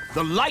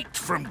 The light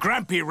from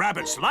Grampy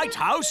Rabbit's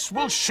lighthouse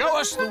will show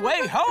us the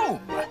way home.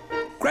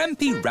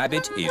 Grampy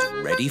Rabbit is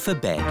ready for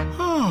bed.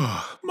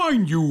 My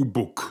new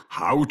book,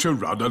 How to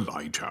Run a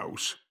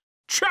Lighthouse.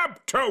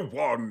 Chapter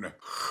 1.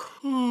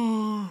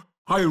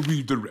 I'll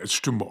read the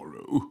rest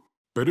tomorrow.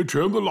 Better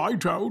turn the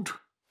light out.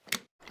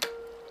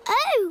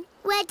 Oh,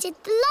 where did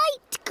the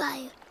light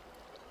go?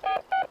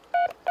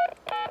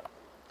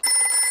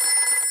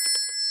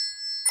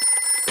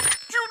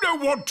 Do you know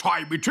what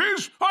time it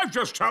is? I've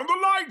just turned the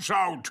lights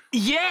out.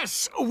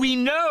 Yes, we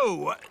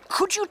know.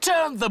 Could you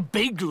turn the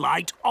big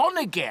light on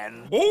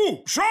again?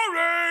 Oh,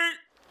 sorry.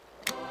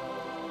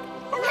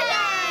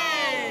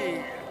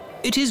 Hooray!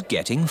 It is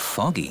getting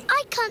foggy.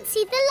 I can't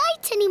see the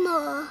light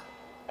anymore.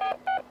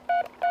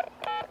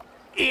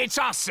 It's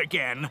us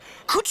again.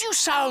 Could you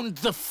sound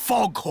the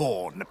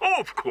foghorn?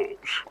 Of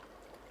course.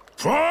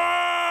 Fog!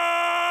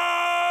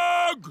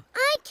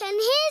 I can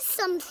hear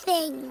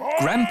something.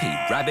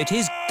 Grampy Rabbit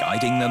is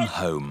guiding them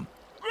home.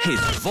 His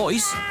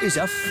voice is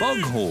a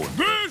foghorn.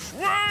 This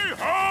way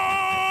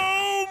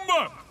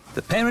home!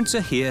 The parents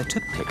are here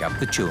to pick up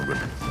the children.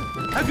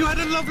 Have you had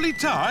a lovely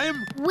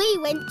time? We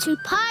went to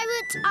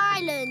Pirate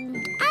Island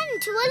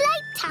and to a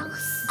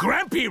lighthouse.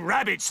 Grampy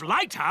Rabbit's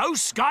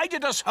lighthouse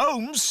guided us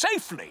home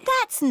safely.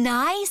 That's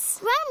nice.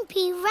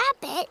 Grampy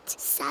Rabbit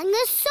sang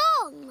a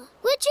song.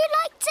 Would you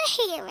like to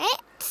hear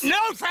it?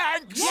 No,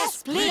 thanks.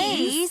 Yes,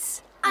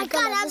 please. I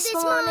got up this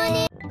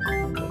morning.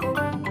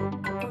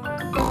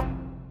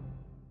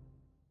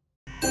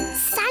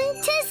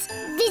 Santa's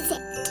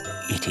visit.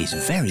 It is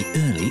very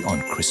early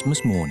on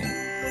Christmas morning.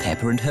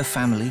 Peppa and her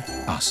family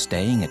are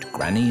staying at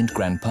Granny and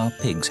Grandpa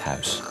Pig's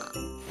house.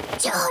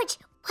 George,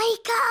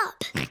 wake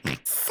up.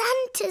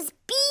 Santa's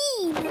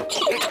been.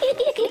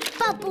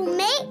 Bubble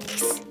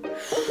mix.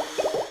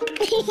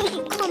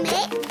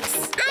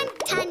 Comics and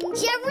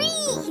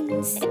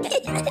tangerines.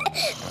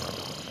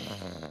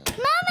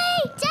 Mummy,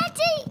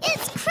 Daddy,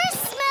 it's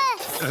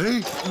Christmas.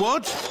 Eh?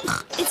 What?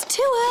 It's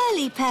too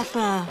early,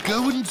 Peppa.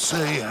 Go and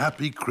say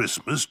Happy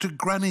Christmas to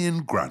Granny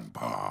and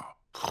Grandpa.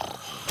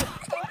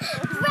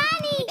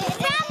 Granny,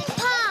 Grandpa.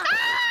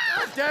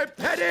 Ah! Don't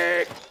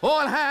panic!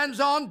 All hands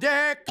on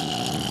deck!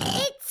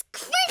 It's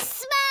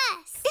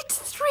Christmas. It's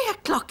 3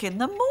 o'clock in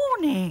the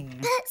morning.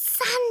 But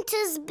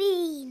Santa's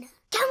been.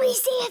 Can we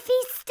see if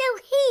he's still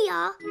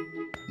here?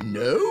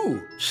 No,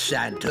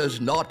 Santa's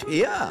not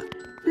here.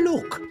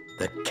 Look,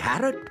 the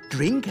carrot,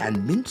 drink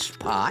and mince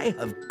pie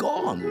have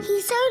gone.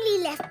 He's only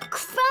left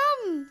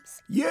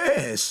crumbs.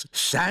 Yes,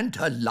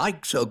 Santa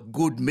likes a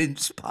good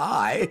mince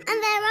pie. And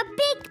there are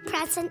big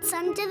presents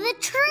under the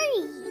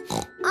tree.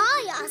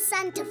 I asked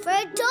Santa for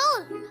a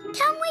doll.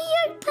 Can we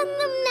open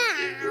them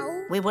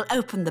now? We will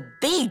open the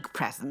big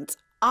presents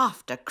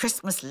after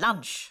Christmas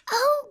lunch.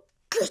 Oh,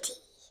 goody.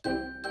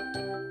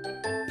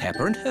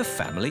 Peppa and her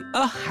family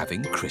are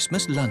having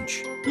Christmas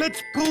lunch.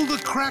 Let's pull the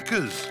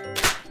crackers.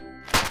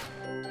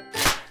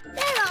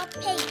 There are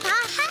paper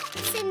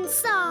hats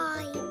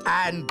inside.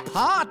 And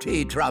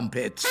party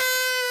trumpets.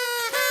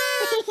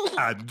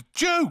 And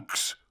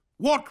jokes.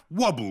 What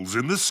wobbles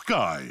in the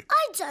sky?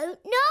 I don't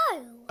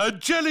know. A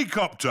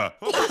jellycopter.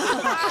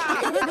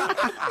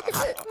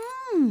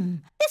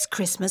 This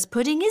Christmas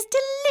pudding is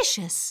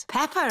delicious.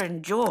 Peppa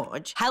and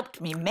George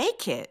helped me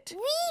make it.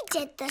 We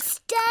did the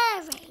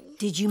stirring.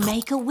 Did you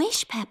make a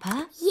wish,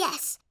 Peppa?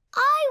 Yes,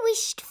 I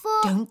wished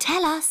for... Don't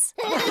tell us.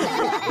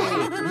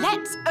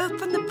 Let's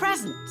open the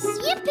presents.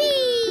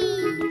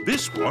 Yippee!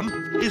 This one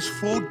is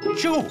for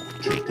George.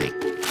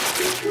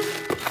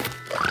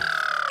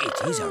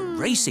 It is a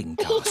racing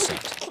car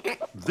set.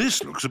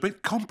 This looks a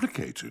bit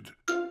complicated.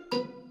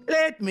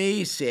 Let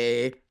me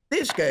see.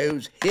 This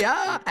goes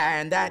here,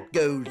 and that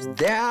goes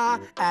there,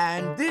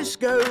 and this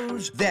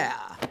goes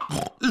there.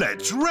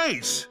 Let's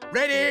race.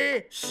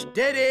 Ready,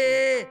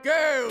 steady,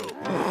 go!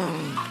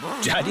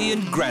 Daddy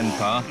and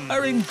Grandpa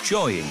are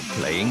enjoying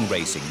playing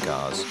racing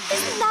cars.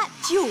 Isn't that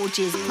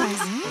George's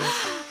present?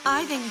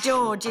 I think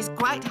George is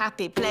quite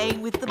happy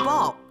playing with the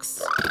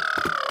box.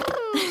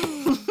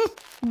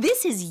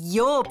 This is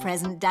your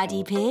present,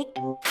 Daddy Pig.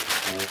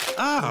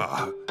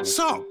 Ah,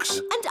 socks.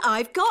 And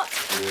I've got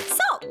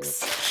socks.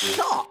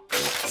 Socks.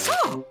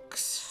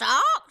 Socks.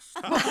 Socks?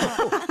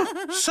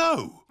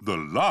 So, the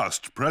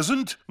last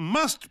present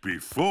must be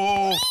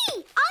for... Me!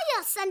 I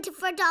asked Santa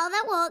for a doll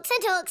that walks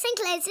and talks and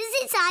closes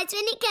its eyes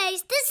when it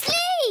goes to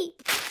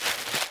sleep.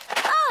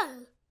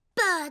 Oh,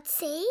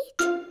 birdseed.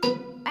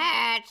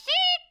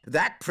 Birdseed?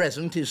 That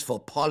present is for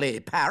Polly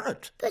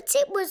Parrot. But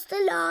it was the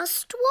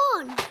last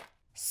one.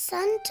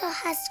 Santa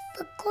has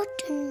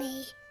forgotten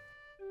me.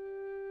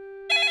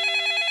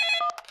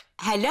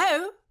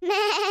 Hello? Can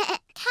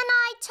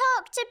I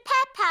talk to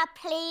Peppa,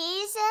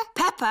 please?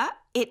 Peppa,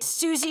 it's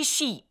Suzy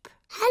Sheep.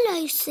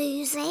 Hello,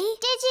 Suzy.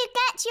 Did you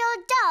get your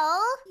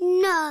doll?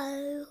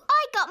 No.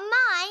 I got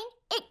mine.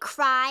 It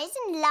cries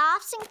and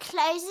laughs and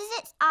closes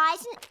its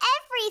eyes and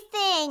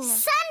everything.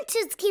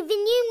 Santa's giving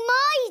you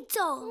my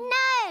doll.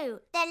 No,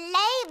 the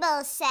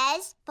label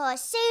says for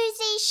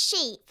Suzy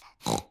Sheep.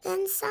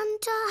 Then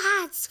Santa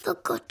has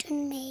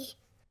forgotten me.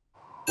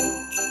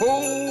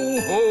 Ho,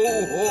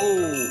 ho,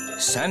 ho!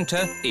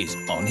 Santa is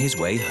on his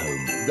way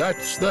home.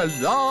 That's the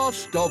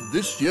last of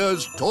this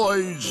year's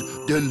toys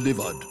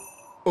delivered.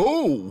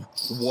 Oh,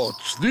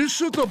 what's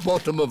this at the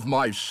bottom of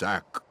my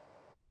sack?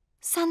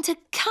 Santa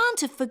can't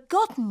have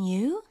forgotten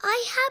you.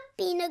 I have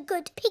been a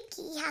good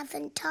piggy,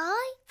 haven't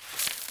I?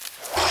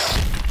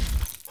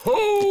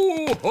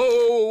 Ho,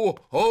 ho,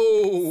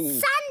 ho!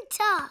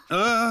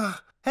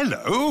 Santa!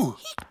 Hello?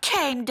 He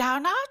came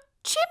down our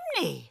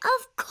chimney.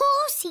 Of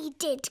course he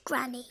did,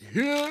 Granny.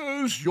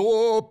 Here's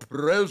your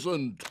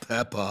present,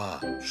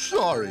 Peppa.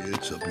 Sorry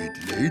it's a bit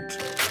late.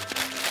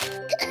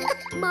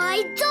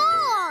 My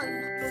doll!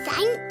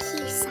 Thank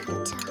you,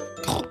 Santa.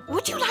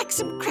 Would you like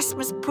some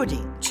Christmas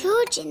pudding?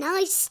 George and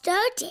I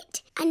stirred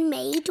it and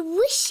made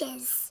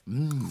wishes.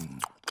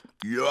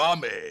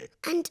 Yummy.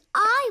 And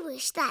I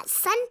wish that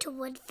Santa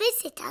would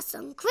visit us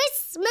on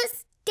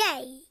Christmas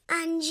Day.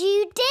 And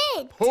you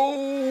did.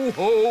 Ho,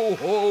 ho,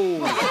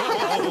 ho!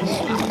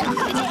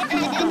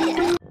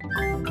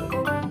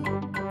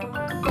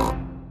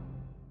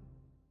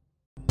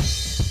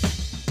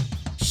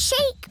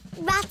 Shake,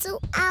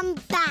 rattle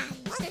and bang.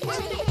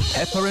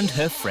 Peppa and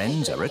her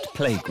friends are at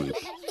playgroup.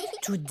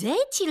 Today,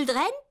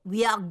 children,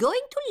 we are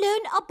going to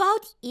learn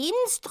about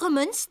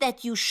instruments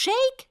that you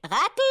shake,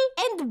 rattle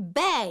and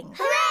bang.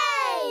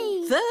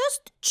 Hooray!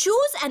 First,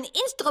 choose an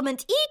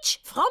instrument each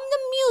from the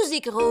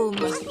music room.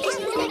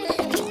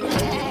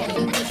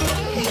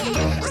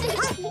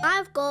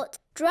 I've got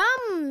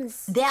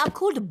drums. They are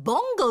called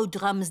bongo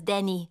drums,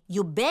 Danny.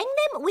 You bang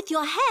them with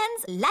your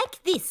hands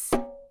like this.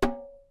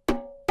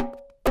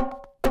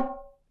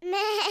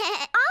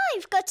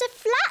 I've got a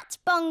flat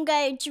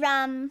bongo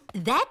drum.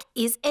 That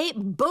is a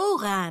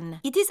boran.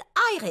 It is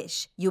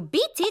Irish. You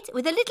beat it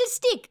with a little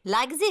stick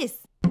like this.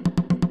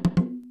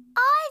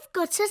 I've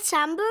got a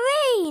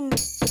tambourine.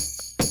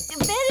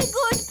 Very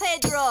good,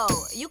 Pedro.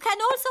 You can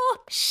also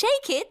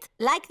shake it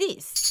like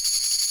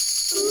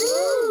this.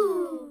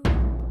 Ooh.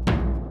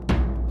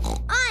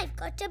 I've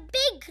got a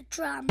big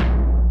drum.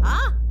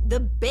 Ah, the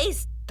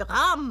bass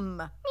drum.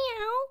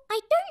 Meow. I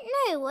don't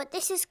know what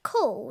this is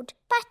called,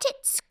 but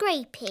it's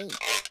scrapey.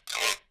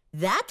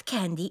 That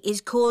candy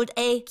is called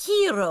a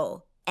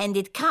hero, and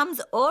it comes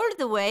all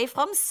the way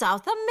from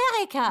South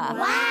America.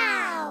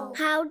 Wow!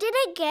 How did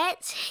it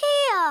get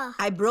here?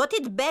 I brought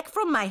it back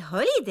from my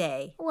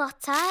holiday.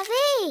 What are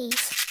these?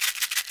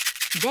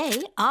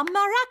 They are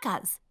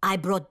maracas. I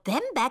brought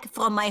them back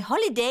from my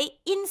holiday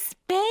in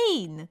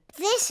Spain.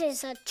 This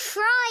is a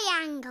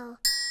triangle.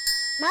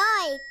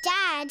 My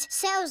dad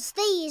sells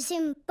these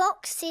in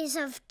boxes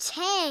of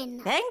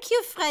 10. Thank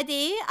you,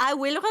 Freddie. I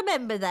will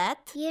remember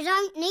that. You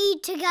don't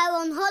need to go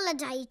on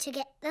holiday to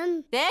get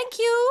them. Thank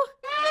you.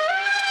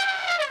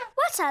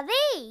 What are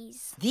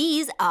these?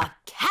 These are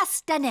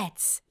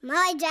castanets.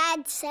 My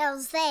dad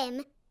sells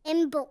them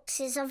in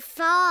boxes of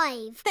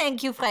 5.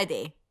 Thank you,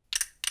 Freddie.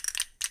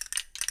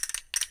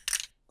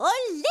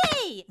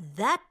 Olé!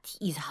 That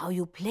is how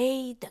you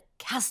play the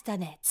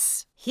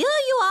castanets. Here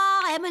you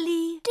are,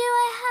 Emily. Do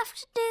I have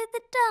to do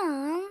the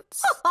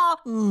dance?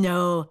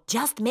 No,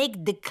 just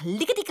make the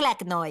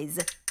clickety-clack noise.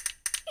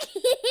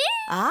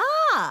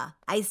 Ah,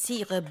 I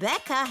see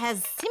Rebecca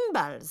has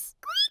cymbals.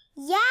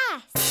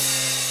 Yes.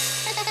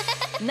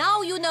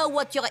 Now you know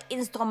what your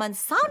instruments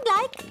sound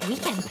like. We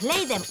can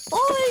play them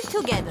all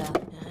together.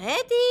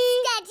 Ready?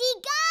 Steady,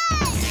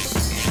 go!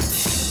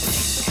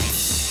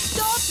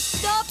 Stop,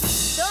 stop,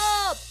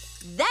 stop!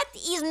 That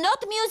is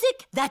not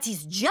music, that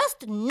is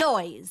just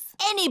noise.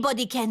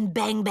 Anybody can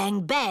bang,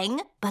 bang,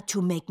 bang, but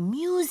to make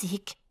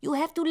music, you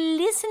have to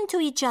listen to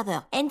each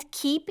other and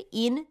keep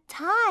in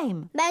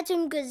time.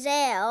 Madam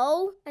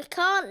Gazelle, I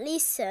can't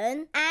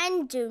listen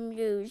and do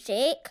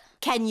music.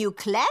 Can you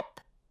clap?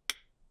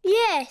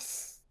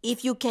 Yes.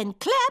 If you can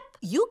clap,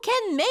 you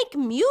can make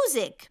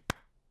music.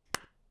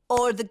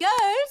 All the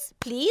girls,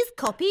 please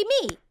copy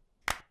me.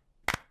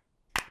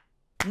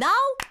 Now,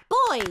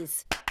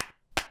 boys.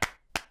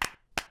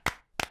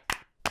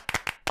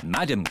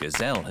 Madam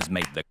Gazelle has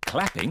made the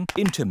clapping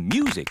into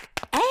music.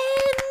 And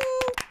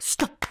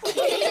stop.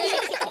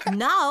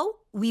 Now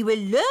we will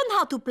learn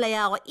how to play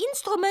our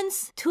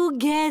instruments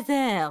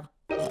together.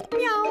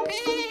 Meow.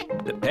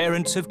 The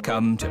parents have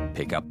come to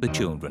pick up the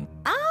children.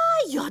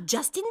 You're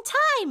just in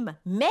time.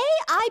 May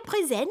I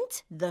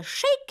present the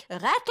Shake,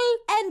 Rattle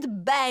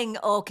and Bang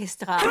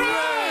Orchestra?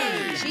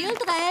 Hooray!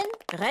 Children,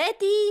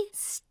 ready,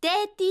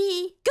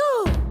 steady,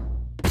 go!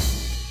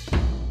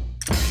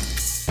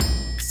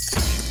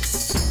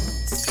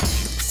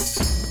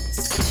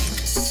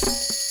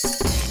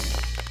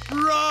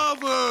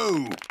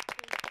 Bravo!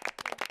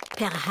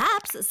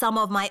 Perhaps some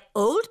of my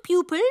old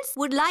pupils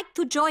would like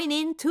to join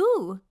in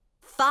too.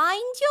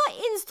 Find your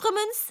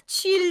instruments,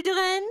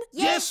 children.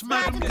 Yes,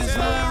 Madam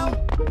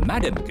Gazelle.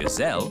 Madam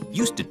Gazelle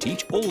used to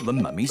teach all the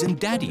mummies and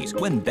daddies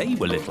when they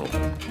were little.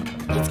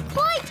 It's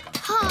quite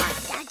hard,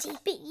 Daddy,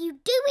 but you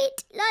do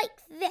it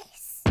like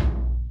this.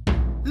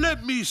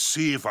 Let me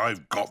see if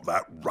I've got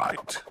that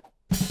right.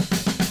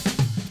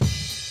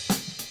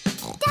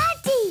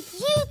 Daddy,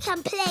 you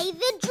can play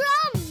the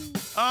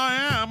drums. I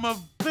am a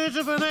bit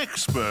of an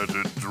expert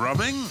at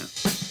drumming.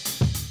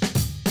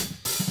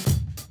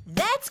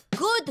 That's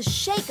good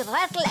shake,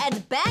 rattle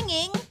and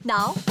banging.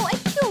 Now for a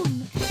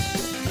tune.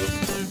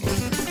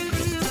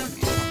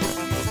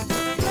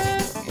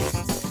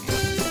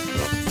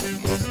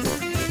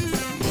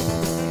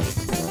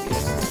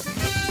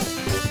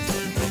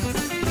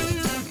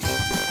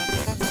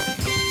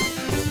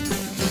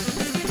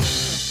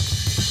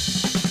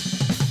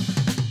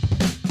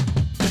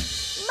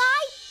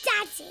 My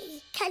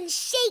daddy can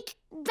shake,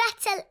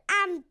 rattle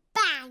and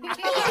bang.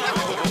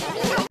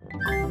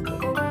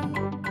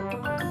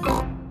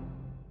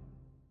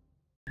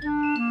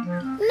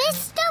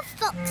 Mr.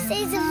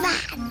 Fox's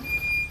van.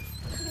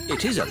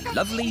 It is a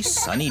lovely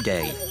sunny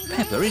day.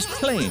 Peppa is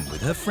playing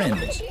with her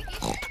friends.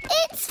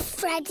 It's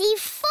Freddy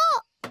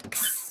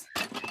Fox.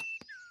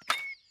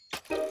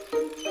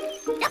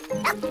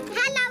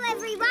 Hello,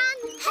 everyone.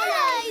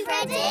 Hello,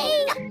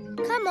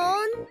 Freddy. Come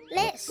on,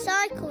 let's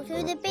cycle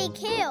through the big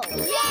hill.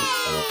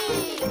 Yay!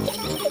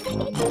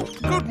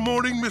 Good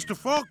morning, Mr.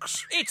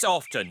 Fox. It's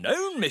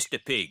afternoon, Mr.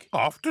 Pig.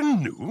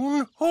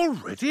 Afternoon?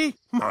 Already?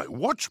 My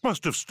watch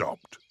must have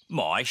stopped.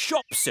 My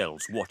shop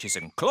sells watches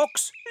and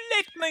clocks.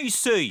 Let me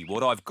see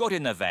what I've got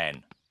in the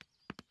van.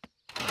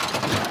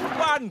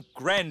 One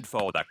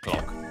grandfather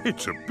clock.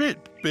 It's a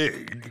bit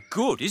big.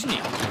 Good, isn't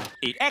it?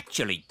 It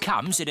actually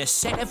comes in a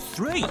set of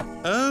 3.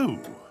 Oh.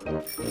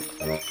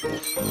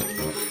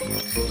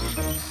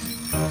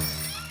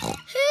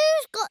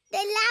 Who's got the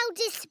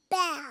loudest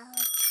bell?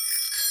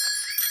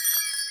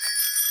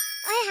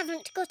 I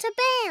haven't got a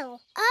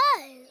bell.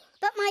 Oh,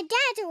 but my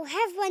dad will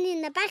have one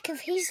in the back of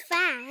his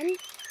van.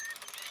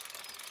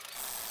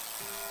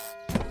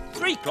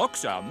 3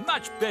 clocks are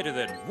much better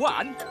than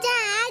 1.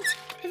 Dad,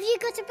 have you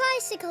got a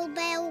bicycle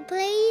bell,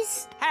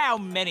 please? How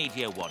many do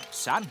you want,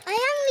 son? I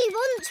only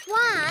want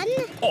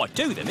one. I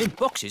do them in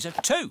boxes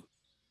of 2.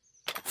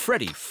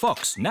 Freddy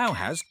Fox now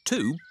has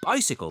 2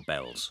 bicycle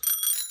bells.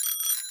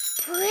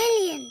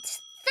 Brilliant.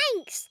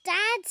 Thanks,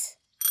 Dad.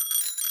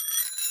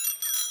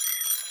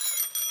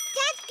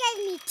 Dad gave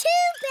me 2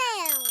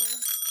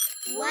 bells.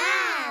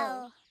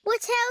 Wow.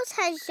 What else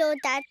has your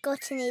dad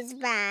got in his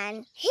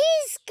van?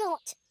 He's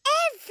got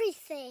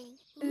everything.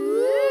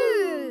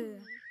 Ooh.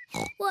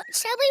 What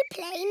shall we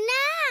play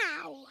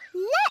now?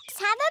 Let's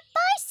have a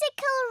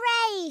bicycle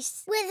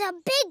race with a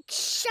big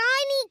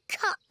shiny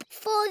cup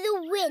for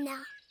the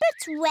winner.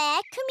 But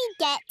where can we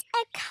get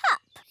a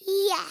cup?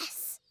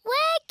 Yes,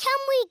 where can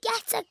we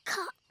get a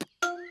cup?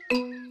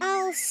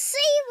 I'll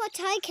see what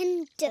I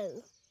can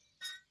do.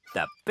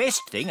 The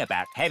best thing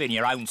about having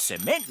your own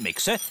cement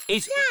mixer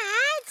is...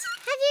 Dad,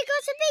 have you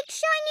got a big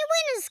shiny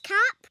winner's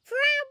cup for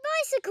our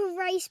bicycle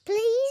race,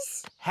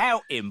 please?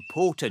 How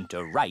important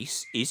a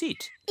race is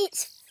it?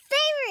 It's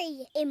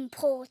very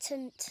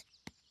important.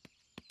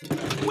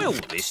 Will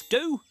this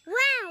do?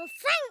 Wow,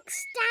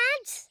 thanks,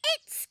 Dad.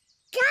 It's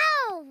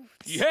gold.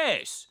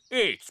 Yes,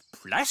 it's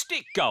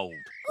plastic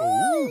gold.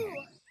 Ooh.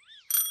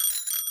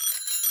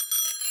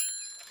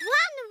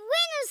 One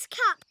winner's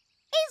cup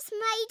is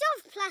made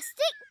of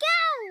plastic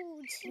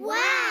gold.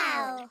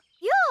 Wow.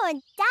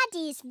 Your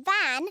daddy's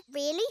van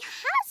really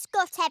has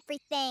got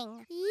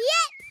everything.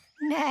 Yep.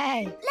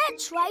 No.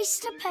 Let's race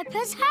to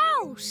Peppa's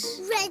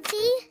house.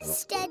 Ready,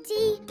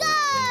 steady, go!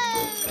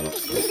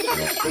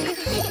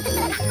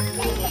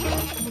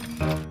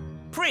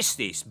 Press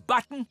this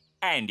button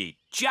and it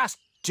just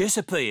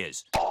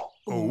disappears.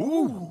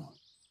 Ooh.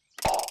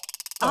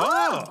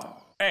 Ah.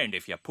 And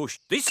if you push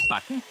this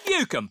button,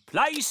 you can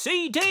play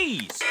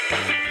CDs.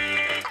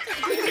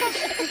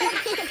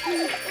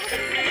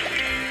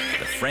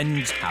 The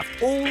friends have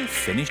all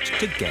finished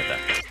together.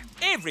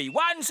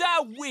 Everyone's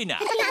a winner.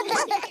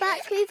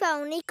 But we've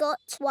only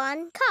got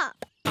 1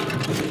 cup.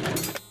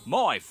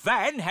 My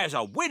van has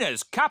a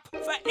winner's cup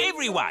for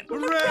everyone.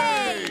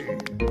 Hooray!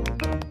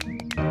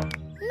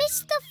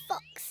 Mr.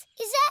 Fox,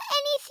 is there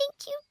anything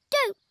you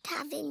don't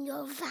have in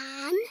your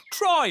van?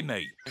 Try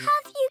me.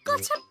 Have you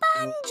got a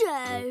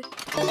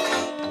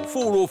banjo?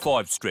 4 or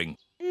 5 string.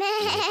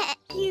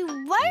 You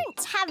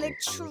won't have a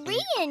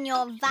tree in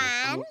your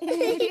van.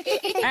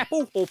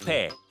 Apple or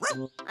pear?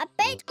 I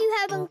bet you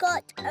haven't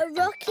got a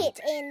rocket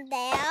in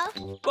there.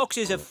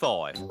 Boxes of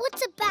 5.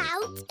 What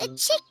about a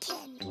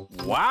chicken?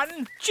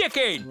 1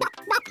 chicken.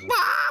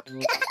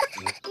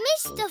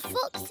 Mr.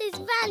 Fox's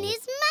van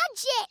is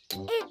magic.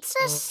 It's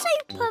a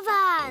super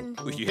van.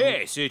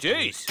 Yes, it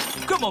is.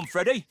 Come on,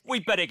 Freddy. We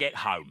better get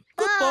home.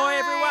 Goodbye,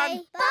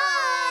 everyone.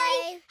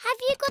 Bye.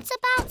 Have you got a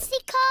bouncy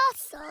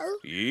castle?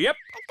 Yep.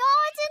 A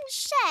garden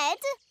shed?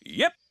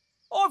 Yep.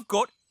 I've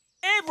got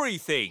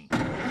everything.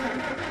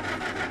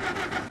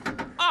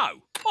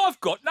 Oh, I've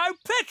got no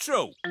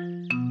petrol.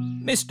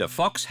 Mr.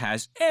 Fox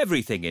has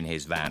everything in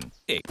his van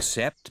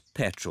except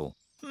petrol.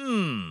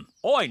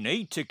 I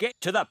need to get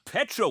to the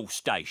petrol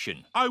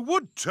station. I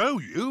would tow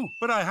you,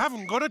 but I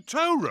haven't got a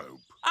tow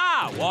rope.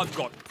 Oh, I've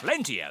got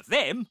plenty of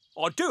them.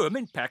 I do them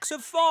in packs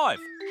of 5.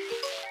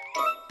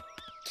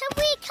 Can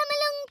we come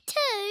along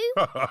too?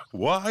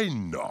 Why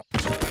not?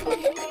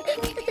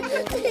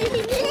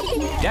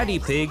 Daddy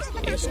Pig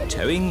is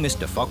towing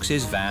Mr.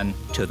 Fox's van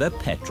to the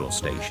petrol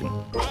station.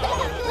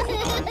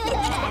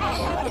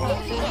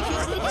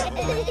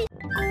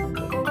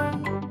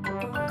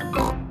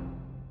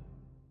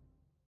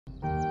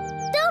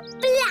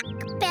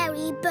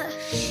 Blackberry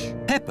bush.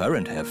 Peppa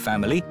and her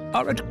family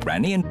are at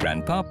Granny and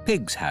Grandpa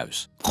Pig's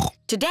house.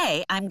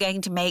 Today I'm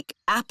going to make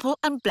apple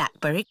and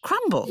blackberry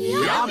crumble.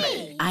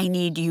 Yummy! I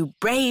need you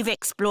brave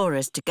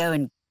explorers to go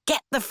and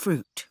get the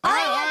fruit.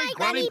 Aye,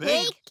 Granny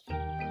Pig.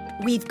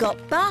 We've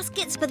got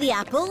baskets for the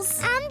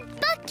apples. And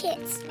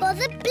buckets for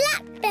the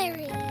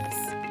blackberries.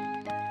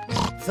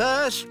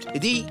 First,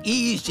 the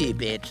easy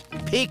bit,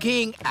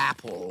 picking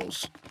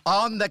apples.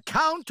 On the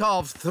count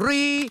of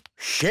 3,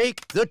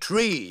 shake the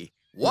tree.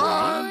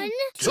 1,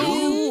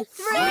 2,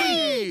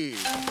 3!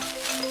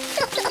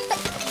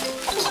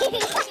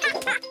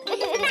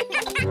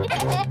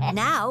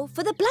 Now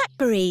for the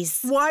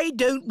blackberries. Why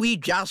don't we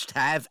just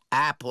have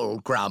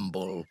apple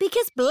crumble?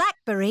 Because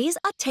blackberries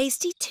are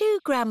tasty too,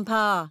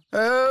 Grandpa.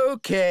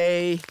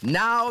 OK,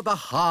 now the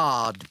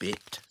hard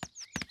bit.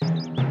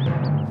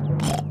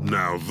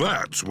 Now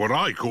that's what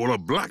I call a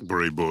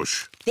blackberry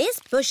bush. This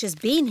bush has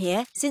been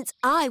here since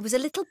I was a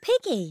little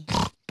piggy.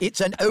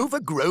 It's an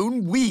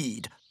overgrown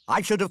weed.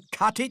 I should have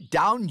cut it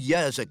down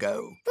years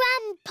ago.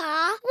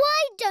 Grandpa,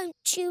 why don't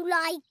you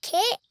like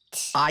it?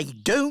 I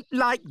don't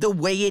like the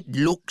way it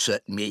looks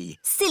at me.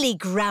 Silly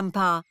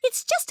Grandpa.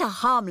 It's just a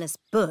harmless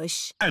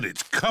bush. And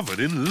it's covered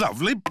in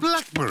lovely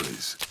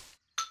blackberries.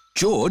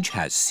 George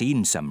has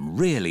seen some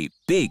really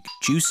big,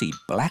 juicy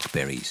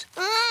blackberries.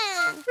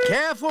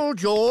 Careful,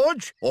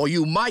 George, or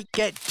you might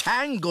get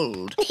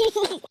tangled.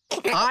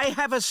 I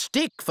have a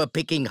stick for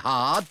picking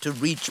hard to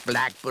reach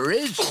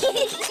blackberries.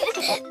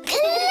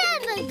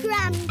 Clever,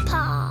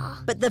 Grandpa.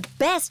 But the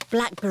best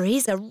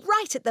blackberries are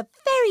right at the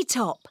very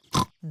top.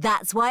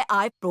 That's why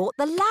I brought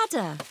the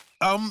ladder.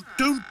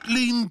 Don't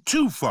lean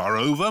too far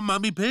over,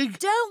 Mummy Pig.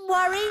 Don't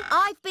worry.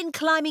 I've been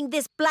climbing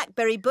this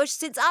blackberry bush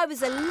since I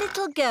was a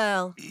little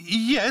girl.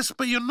 Yes,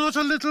 but you're not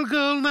a little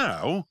girl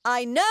now.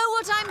 I know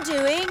what I'm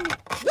doing.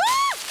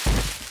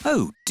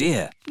 Oh,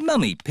 dear.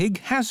 Mummy Pig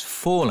has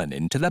fallen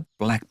into the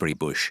blackberry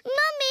bush.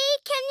 Mummy,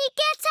 can you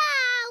get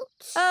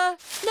out?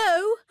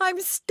 No, I'm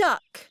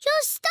stuck.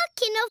 You're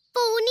stuck in a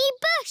thorny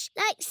bush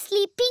like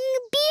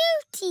Sleeping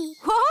Beauty.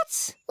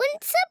 What?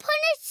 Once upon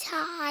a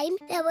time,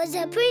 there was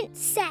a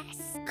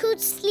princess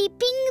called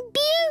Sleeping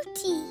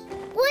Beauty.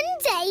 One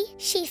day,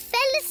 she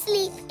fell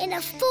asleep in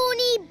a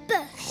thorny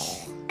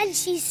bush. And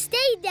she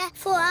stayed there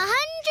for 100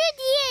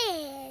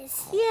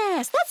 years.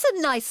 Yes, that's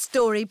a nice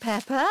story,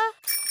 Peppa.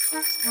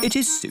 It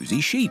is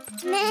Suzy Sheep.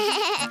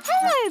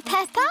 Hello,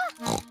 Peppa.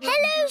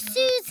 Hello,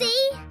 Suzy.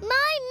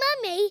 My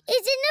mummy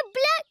is in a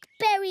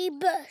blackberry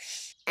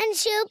bush. And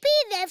she'll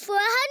be there for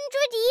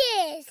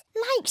 100 years.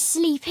 Like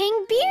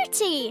Sleeping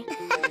Beauty.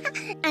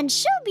 And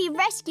she'll be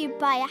rescued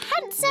by a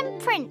handsome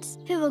prince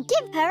who will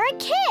give her a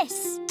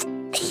kiss.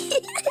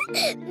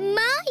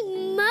 My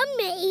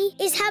mummy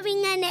is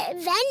having an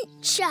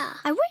adventure.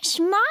 I wish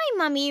my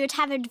mummy would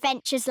have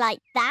adventures like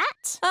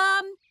that.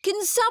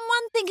 Can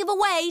someone think of a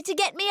way to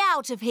get me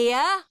out of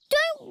here?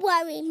 Don't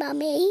worry,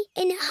 Mummy.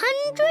 In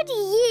 100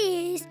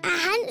 years, a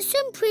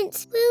handsome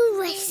prince will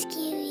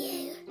rescue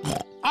you.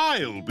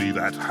 I'll be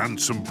that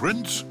handsome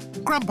prince.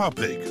 Grandpa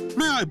Pig,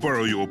 may I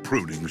borrow your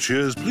pruning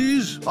shears,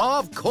 please?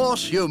 Of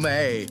course you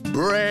may,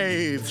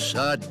 brave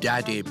Sir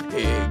Daddy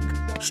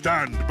Pig.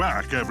 Stand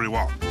back,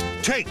 everyone.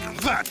 Take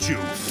that, you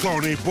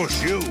thorny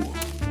bush, you.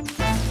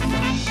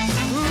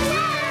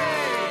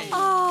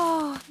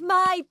 Oh,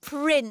 my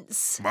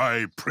prince.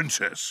 My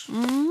princess. You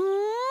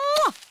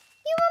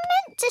were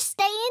meant to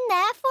stay in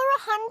there for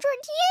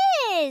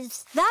 100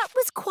 years. That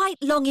was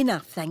quite long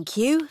enough, thank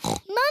you.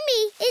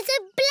 Mummy is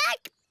a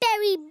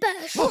blackberry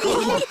bush.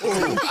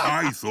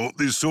 I thought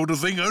this sort of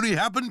thing only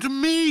happened to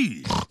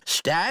me.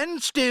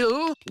 Stand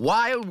still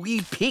while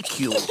we pick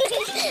you.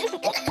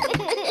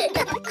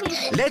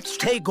 Let's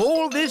take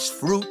all this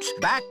fruit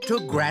back to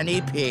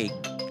Granny Pig.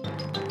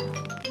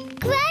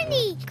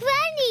 Granny,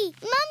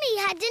 Mummy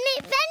had an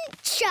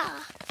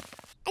Pshaw!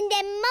 And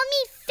then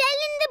Mummy fell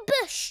in the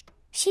bush.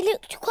 She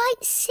looked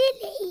quite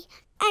silly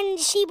and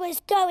she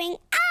was going,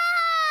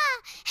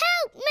 "Ah!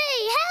 Help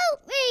me!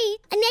 Help me!"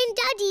 And then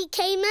Daddy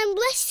came and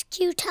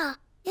rescued her.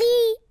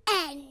 The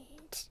end.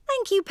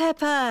 Thank you,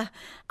 Peppa.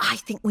 I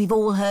think we've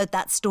all heard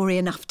that story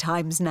enough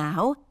times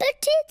now.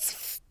 But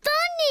it's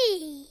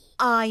funny.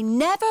 I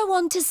never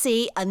want to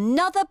see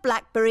another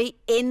blackberry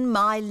in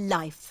my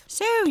life.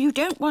 So you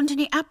don't want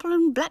any apple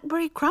and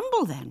blackberry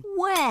crumble then?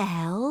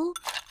 Well,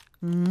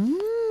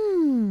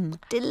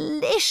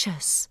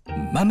 delicious.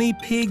 Mummy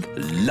Pig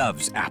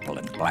loves apple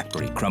and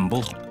blackberry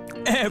crumble.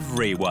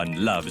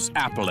 Everyone loves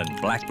apple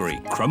and blackberry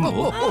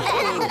crumble.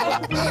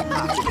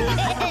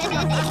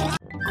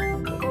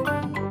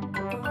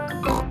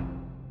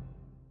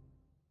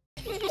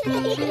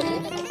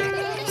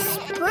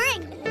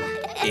 Spring.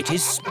 It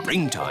is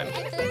springtime.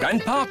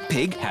 Grandpa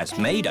Pig has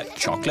made a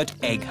chocolate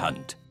egg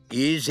hunt.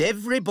 Is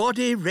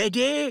everybody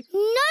ready?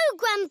 No,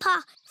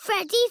 Grandpa.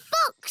 Freddy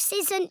Fox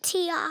isn't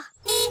here.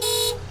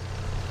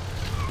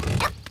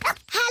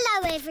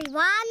 Hello,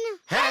 everyone.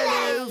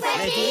 Hello,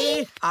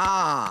 Freddy.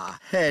 Ah,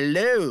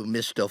 hello,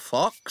 Mr.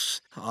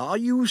 Fox. Are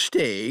you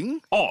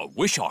staying? I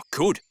wish I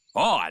could.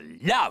 I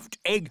loved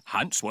egg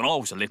hunts when I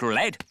was a little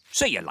lad.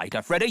 See you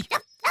later, Freddy.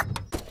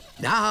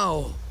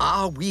 Now,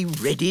 are we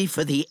ready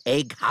for the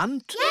egg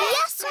hunt?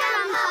 Yes,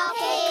 Grandpa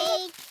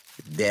Pig.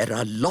 There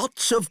are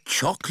lots of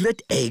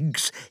chocolate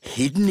eggs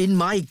hidden in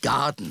my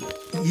garden.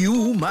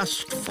 You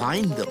must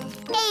find them.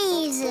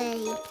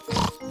 Easy.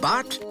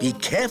 But be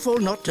careful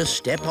not to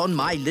step on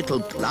my little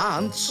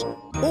plants.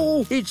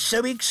 Oh, it's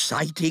so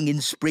exciting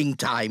in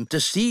springtime to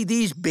see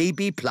these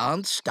baby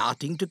plants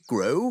starting to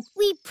grow.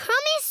 We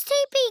promise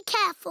to be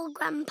careful,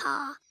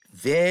 Grandpa.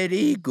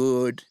 Very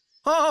good.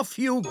 Off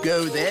you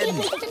go,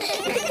 then.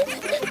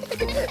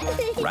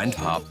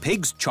 Grandpa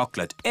Pig's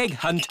chocolate egg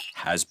hunt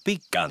has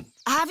begun.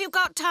 Have you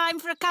got time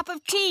for a cup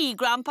of tea,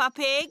 Grandpa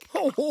Pig?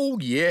 Oh,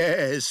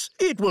 yes.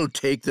 It will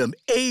take them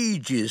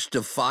ages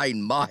to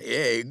find my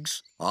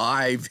eggs.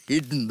 I've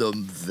hidden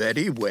them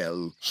very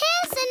well.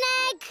 Here's an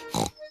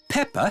egg.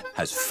 Peppa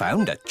has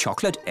found a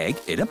chocolate egg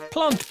in a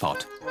plant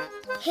pot.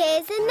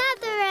 Here's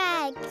another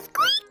egg.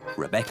 Squeak.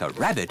 Rebecca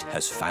Rabbit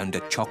has found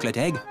a chocolate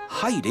egg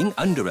hiding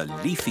under a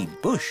leafy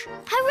bush.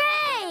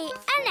 Hooray!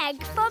 An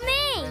egg for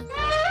me.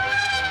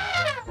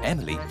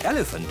 Emily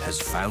Elephant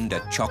has found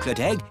a chocolate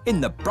egg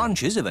in the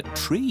branches of a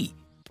tree.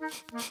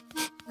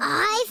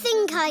 I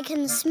think I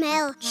can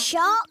smell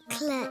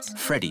chocolate.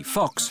 Freddy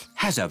Fox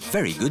has a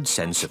very good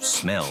sense of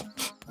smell.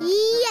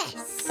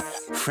 Yes.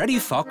 Freddy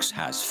Fox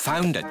has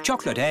found a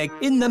chocolate egg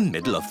in the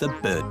middle of the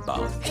bird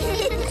bath.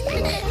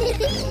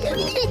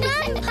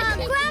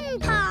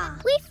 Grandpa,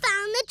 we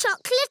found the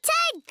chocolate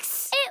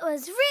eggs. It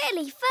was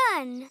really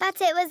fun,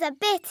 but it was a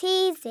bit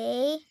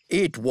easy.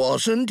 It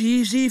wasn't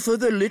easy for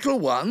the little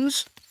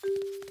ones.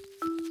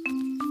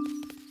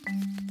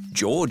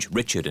 George,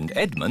 Richard and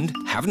Edmund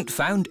haven't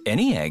found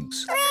any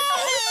eggs.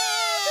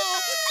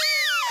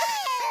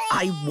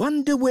 I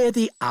wonder where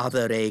the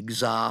other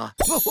eggs are.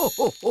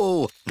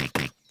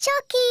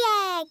 Chucky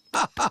egg.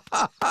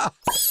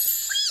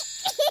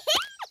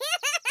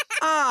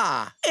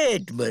 Ah,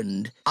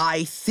 Edmund,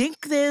 I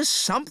think there's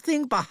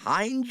something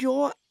behind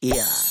your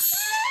ear.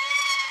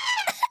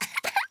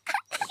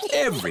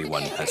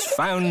 Everyone has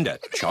found a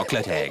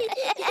chocolate egg.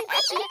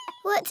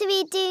 What do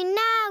we do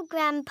now,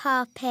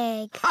 Grandpa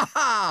Pig? Ha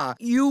ha!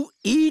 You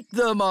eat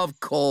them, of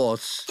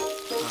course.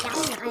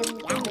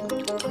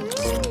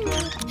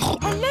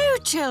 Hello,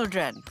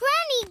 children.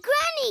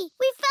 Granny,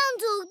 we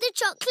found all the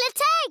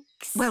chocolate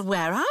eggs. Well,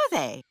 where are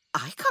they?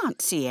 I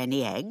can't see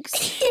any eggs.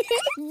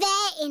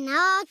 They're in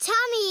our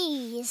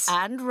tummies.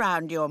 And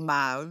round your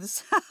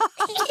mouths.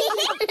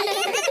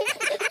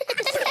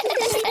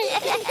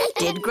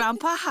 Did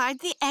Grandpa hide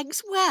the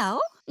eggs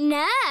well?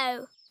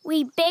 No.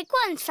 We big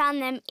ones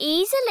found them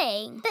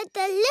easily. But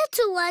the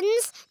little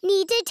ones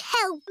needed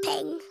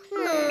helping.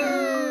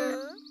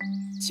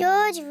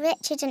 George,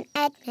 Richard and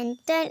Edmund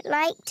don't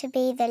like to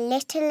be the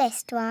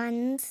littlest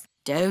ones.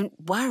 Don't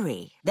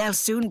worry. There'll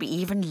soon be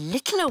even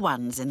littler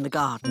ones in the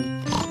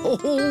garden.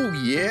 Oh,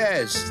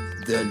 yes.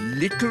 The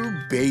little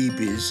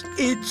babies.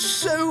 It's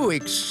so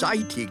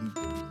exciting.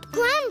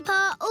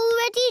 Grandpa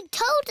already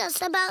told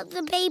us about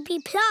the baby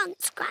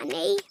plants,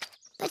 Granny.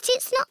 But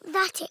it's not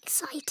that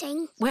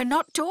exciting. We're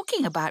not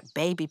talking about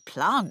baby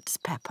plants,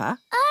 Peppa.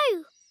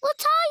 Oh,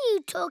 what are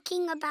you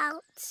talking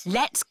about?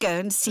 Let's go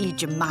and see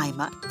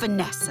Jemima,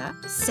 Vanessa,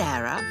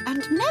 Sarah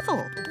and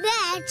Neville.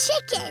 They're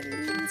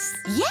chickens.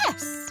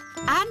 Yes,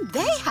 and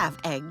they have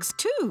eggs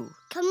too.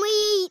 Can we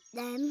eat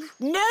them?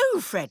 No,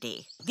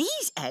 Freddy.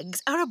 These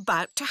eggs are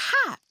about to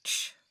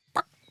hatch.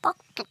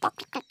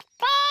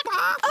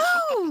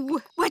 Oh,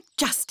 we're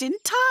just in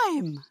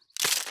time.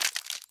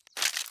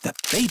 The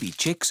baby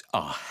chicks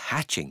are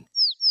hatching.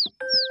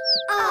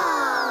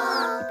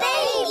 Oh,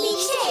 baby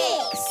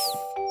chicks!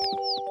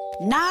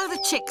 Now the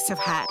chicks have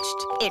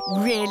hatched, it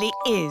really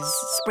is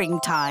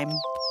springtime.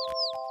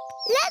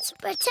 Let's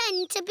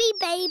pretend to be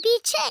baby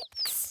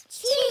chicks.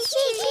 cheep,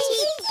 cheep,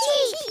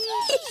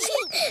 cheep,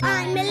 cheep.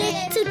 I'm a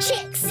little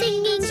chick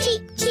singing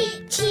cheep,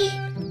 cheep, cheep.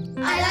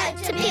 I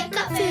like to pick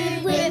up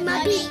food with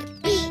my beak,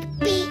 beak,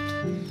 beak.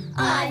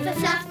 I've a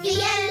fluffy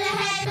yellow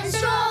head and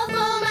straw for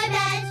my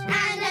bed,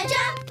 and I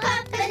jump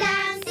up and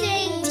down,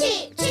 sing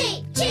cheep,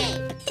 cheep, cheep.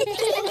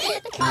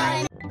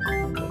 I'm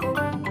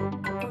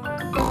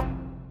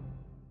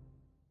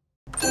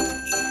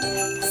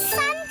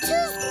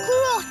Santa's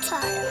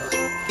grotto.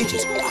 It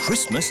is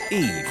Christmas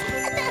Eve.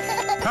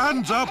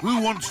 Hands up,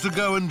 who wants to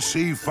go and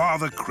see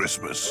Father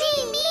Christmas?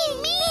 Me,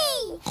 me,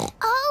 me.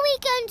 Are we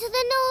going to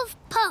the North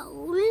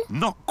Pole?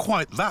 Not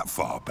quite that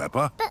far,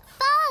 Peppa. But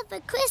Father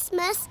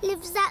Christmas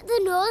lives at the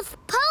North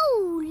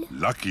Pole.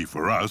 Lucky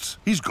for us,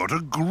 he's got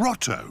a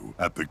grotto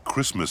at the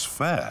Christmas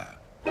fair.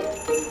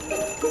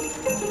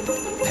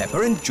 Peppa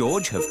and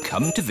George have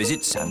come to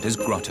visit Santa's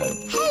grotto.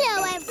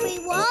 Hello,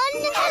 everyone.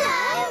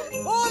 Hello.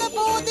 All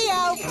aboard the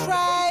elf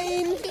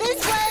train.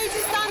 This way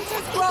to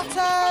Santa's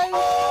grotto.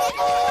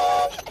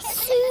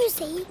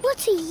 Suzy,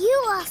 what are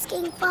you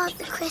asking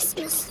Father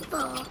Christmas for?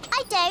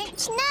 I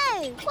don't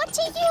know. What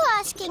are you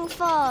asking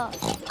for?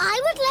 I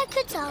would like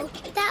a doll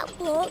that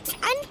walks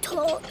and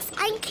talks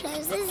and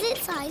closes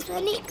its eyes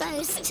when it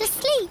goes to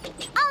sleep.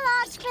 I'll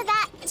ask for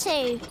that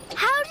too.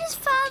 How does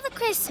Father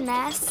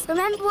Christmas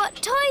remember what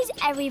toys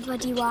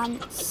everybody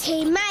wants?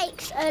 He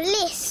makes a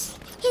list.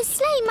 His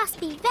sleigh must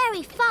be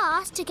very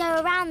fast to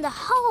go around the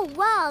whole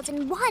world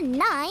in one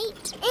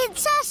night.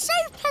 It's a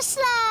super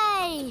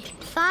sleigh!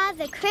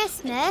 Father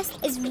Christmas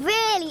is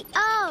really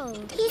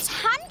old. He's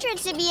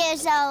hundreds of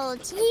years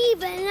old.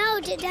 Even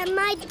older than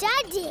my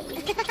daddy.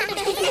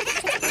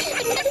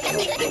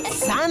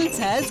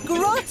 Santa's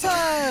grotto.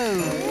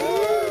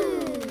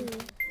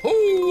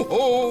 Ho,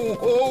 ho,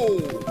 ho!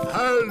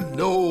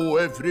 Hello,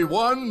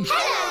 everyone.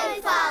 Hello,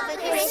 Father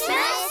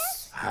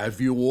Christmas. Have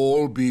you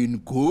all been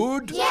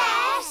good?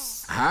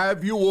 Yes.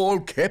 Have you all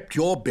kept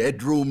your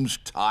bedrooms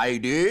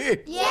tidy?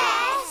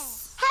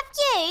 Yes. Have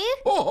you?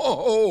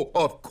 Oh,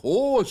 of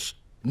course.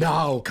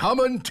 Now, come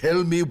and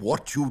tell me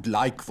what you'd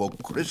like for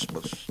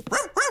Christmas.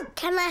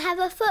 Can I have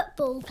a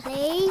football,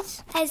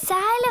 please? A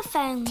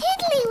xylophone.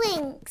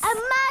 Tiddlywinks. A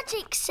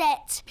magic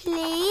set,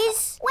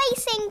 please.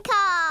 Racing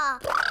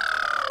car.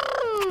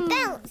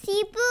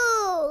 Bouncy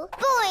ball.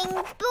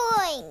 Boing,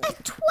 boing. A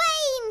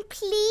twain,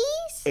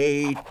 please.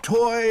 A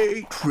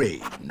toy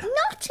train.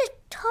 Not a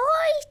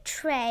toy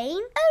train. A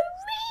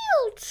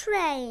real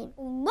train.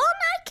 One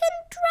I can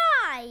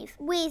drive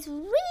with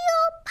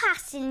real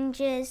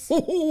passengers.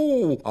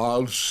 Oh,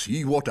 I'll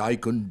see what I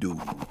can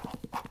do.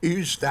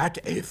 Is that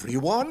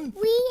everyone?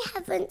 We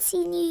haven't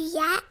seen you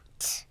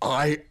yet.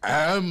 I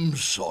am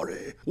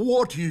sorry.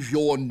 What is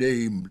your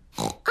name?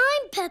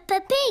 I'm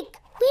Peppa Pig.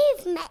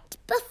 We've met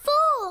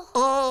before.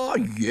 Ah,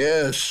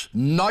 yes.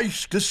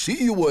 Nice to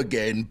see you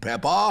again,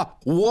 Peppa.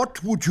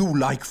 What would you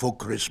like for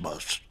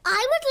Christmas?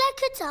 I would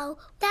like a doll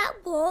that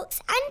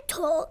walks and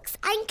talks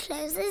and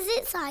closes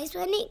its eyes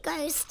when it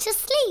goes to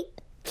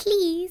sleep,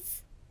 please.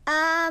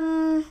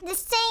 The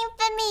same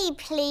for me,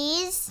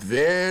 please.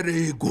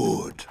 Very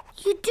good.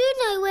 You do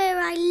know where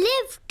I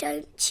live,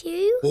 don't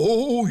you?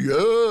 Oh,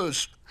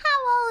 yes. How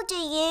old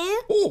are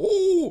you?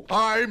 Oh,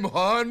 I'm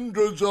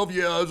hundreds of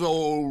years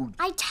old.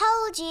 I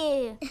told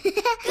you.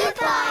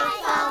 Goodbye,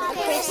 Father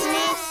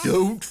Christmas.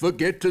 Don't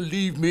forget to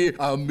leave me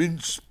a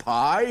mince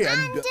pie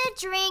and a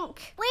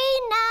drink.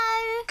 We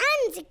know.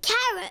 And a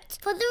carrot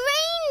for the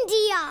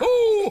reindeer.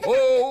 Ho,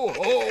 ho,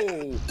 ho!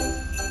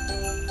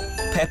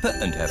 Peppa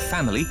and her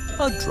family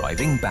are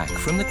driving back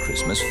from the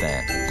Christmas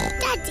fair.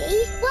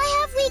 Daddy, why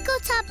have we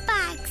got our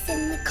bags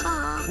in the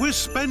car? We're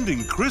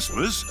spending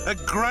Christmas at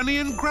Granny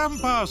and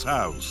Grandpa's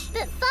house.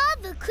 But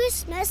Father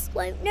Christmas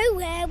won't know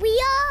where we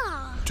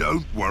are.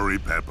 Don't worry,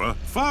 Peppa.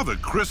 Father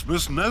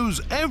Christmas knows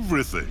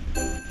everything.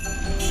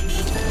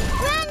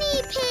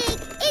 Granny Pig,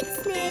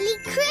 it's nearly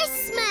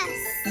Christmas.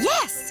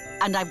 Yes,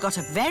 and I've got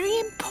a very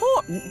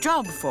important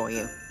job for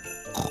you.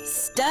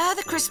 Stir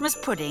the Christmas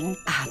pudding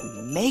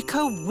and make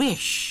a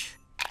wish.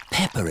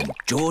 Peppa and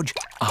George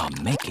are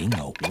making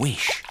a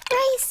wish.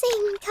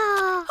 Racing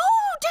car.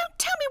 Oh, don't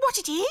tell me what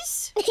it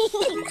is.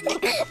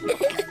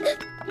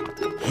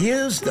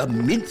 Here's the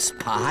mince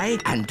pie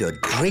and a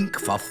drink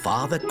for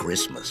Father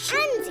Christmas.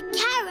 And a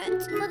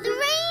carrot for the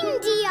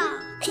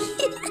reindeer.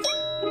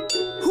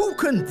 Who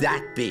can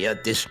that be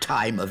at this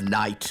time of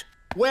night?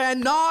 We're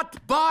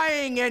not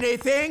buying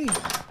anything.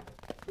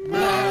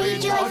 Merry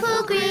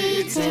joyful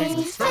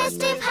greetings,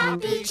 festive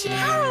happy cheer.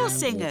 Carol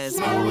singers.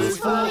 Always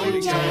falling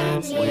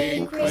gently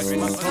in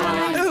Christmas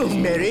time. Oh,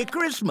 Merry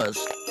Christmas.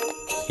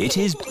 It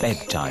is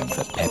bedtime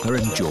for Peppa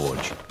and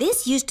George.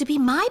 This used to be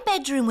my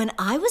bedroom when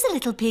I was a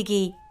little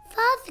piggy.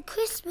 Father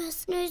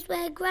Christmas knows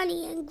where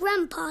Granny and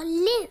Grandpa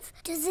live,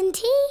 doesn't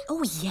he?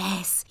 Oh,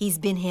 yes. He's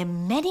been here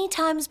many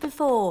times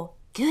before.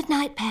 Good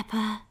night,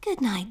 Peppa.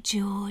 Good night,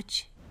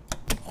 George.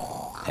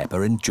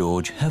 Peppa and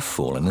George have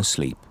fallen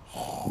asleep.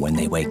 When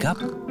they wake up,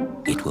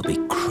 it will be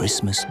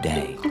Christmas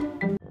Day.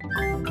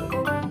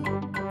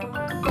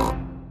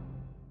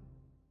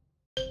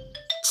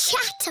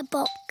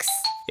 Chatterbox.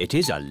 It It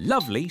is a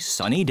lovely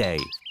sunny day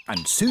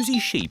and Suzy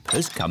Sheep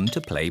has come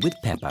to play with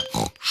Peppa.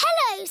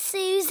 Hello,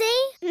 Suzy.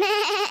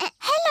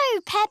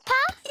 Hello, Peppa.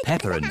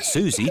 Peppa and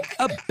Suzy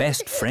are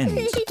best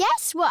friends.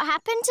 Guess what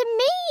happened to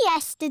me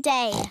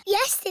yesterday?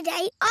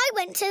 Yesterday, I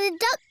went to the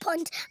duck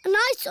pond and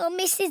I saw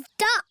Mrs.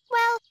 Duck.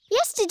 Well,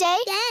 yesterday...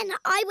 Then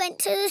I went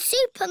to the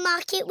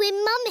supermarket with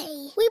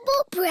Mummy. We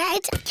bought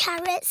bread,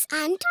 carrots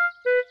and...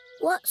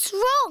 What's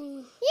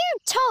wrong? You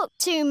talk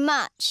too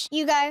much.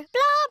 You go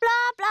blah,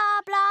 blah,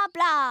 blah, blah,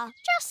 blah.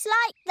 Just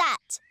like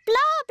that.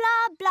 Blah,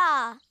 blah,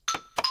 blah.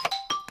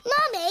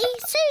 Mummy,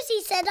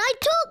 Suzy said I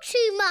talk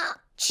too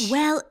much.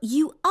 Well,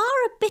 you are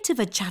a bit of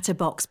a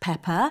chatterbox,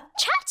 Peppa.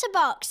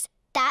 Chatterbox.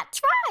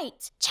 That's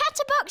right.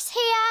 Chatterbox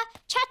here,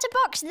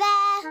 chatterbox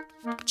there.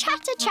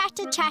 Chatter,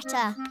 chatter,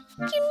 chatter.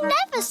 You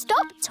never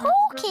stop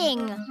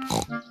talking.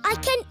 I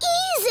can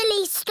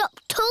easily stop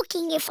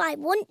talking if I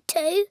want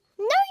to.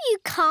 No, you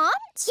can't.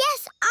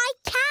 Yes, I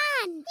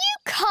can. You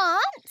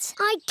can't.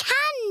 I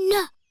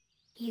can.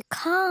 You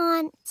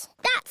can't.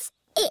 That's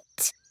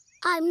it.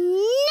 I'm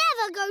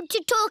never going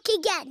to talk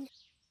again.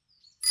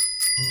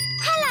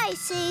 Hello,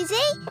 Suzy.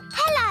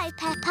 Hello,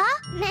 Peppa.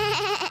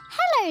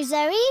 Hello,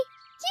 Zoe.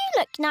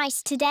 You look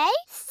nice today.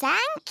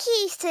 Thank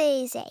you,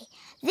 Suzy.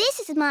 This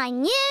is my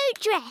new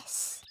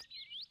dress.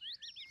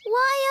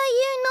 Why are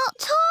you not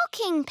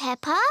talking,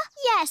 Peppa?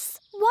 Yes,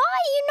 why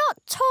are you not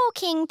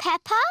talking,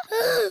 Peppa?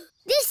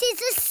 This is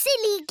a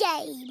silly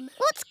game.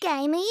 What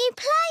game are you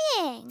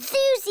playing?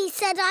 Suzy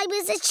said I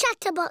was a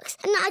chatterbox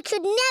and I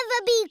could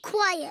never be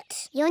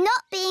quiet. You're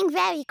not being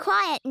very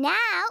quiet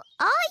now,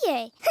 are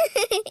you?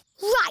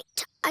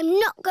 Right, I'm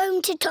not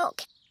going to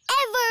talk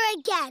ever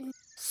again.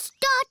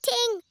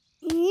 Starting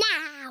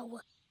now.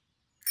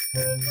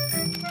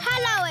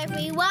 Hello,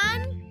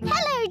 everyone.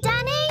 Hello,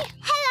 Danny.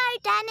 Hello,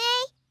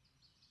 Danny.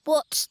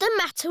 What's the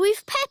matter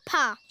with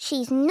Peppa?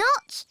 She's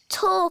not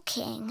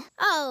talking.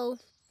 Oh,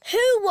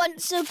 who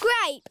wants a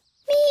grape?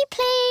 Me,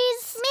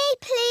 please. Me,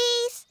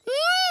 please.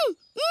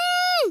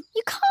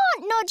 You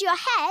can't nod your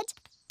head.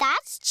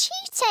 That's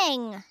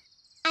cheating.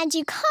 And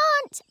you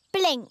can't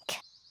blink.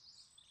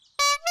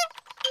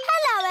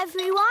 Hello,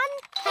 everyone.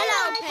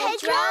 Hello,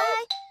 Pedro.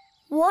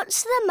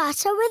 What's the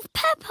matter with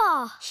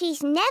Peppa?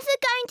 She's never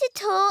going to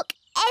talk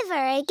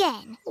ever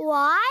again.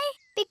 Why?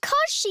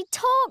 Because she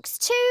talks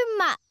too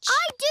much.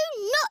 I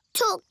do not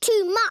talk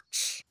too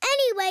much.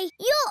 Anyway,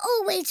 you're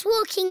always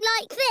walking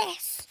like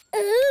this.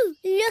 Ooh,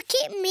 look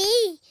at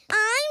me.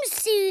 I'm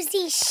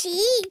Suzy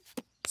Sheep.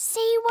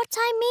 See what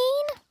I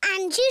mean?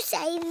 And you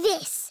say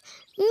this.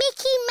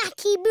 Mickey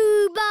Macky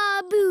Boo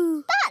Ba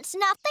Boo. That's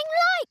nothing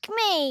like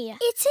me.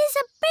 It is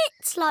a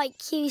bit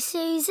like you,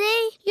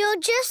 Suzy. You're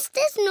just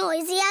as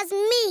noisy as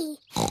me.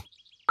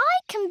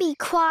 I can be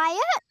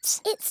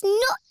quiet. It's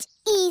not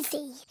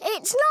easy.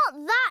 It's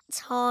not that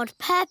hard,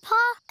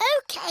 Peppa.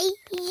 OK,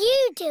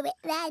 you do it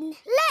then.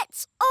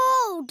 Let's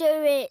all do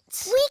it.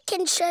 We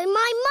can show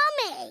my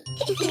mummy.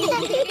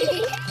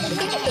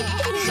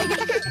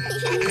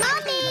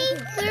 Mummy,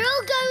 we're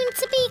all going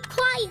to be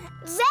quiet.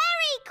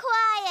 Very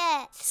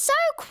quiet. So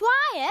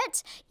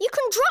quiet, you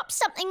can drop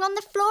something on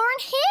the floor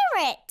and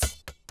hear it.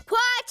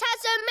 Quiet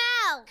as a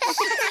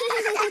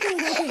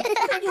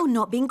mouse. You're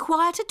not being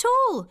quiet at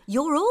all.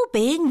 You're all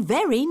being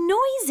very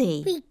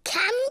noisy. We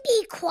can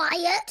be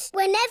quiet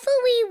whenever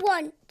we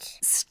want.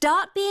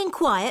 Start being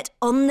quiet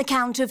on the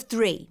count of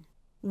 3.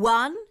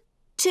 1,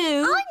 2...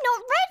 I'm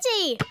not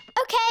ready.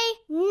 OK,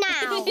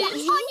 now. On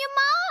your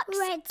marks.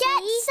 Ready.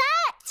 Get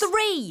set.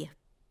 3.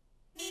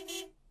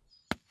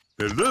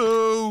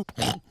 Hello,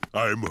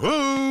 I'm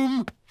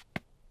home.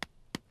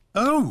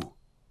 Oh,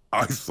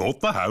 I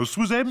thought the house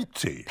was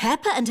empty.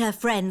 Peppa and her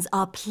friends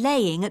are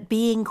playing at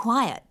being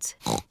quiet.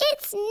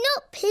 It's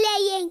not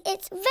playing.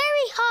 It's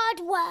very hard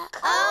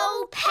work.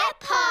 Oh,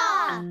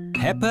 Peppa!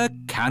 Peppa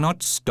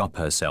cannot stop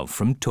herself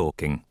from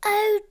talking.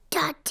 Oh,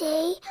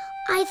 Daddy,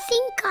 I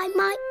think I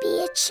might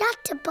be a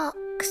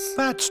chatterbox.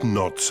 That's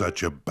not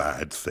such a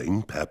bad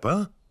thing,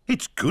 Peppa.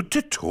 It's good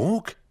to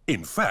talk.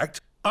 In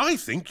fact, I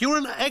think you're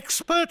an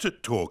expert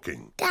at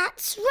talking.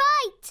 That's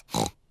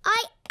right.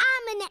 I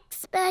am an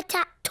expert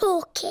at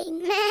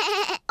talking.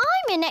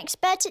 I'm an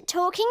expert at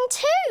talking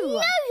too.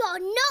 No, you're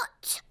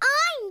not.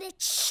 I'm the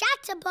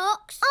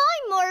chatterbox.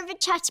 I'm more of a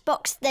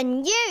chatterbox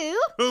than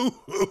you.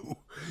 Oh,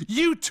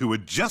 you two are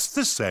just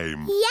the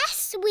same.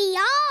 Yes, we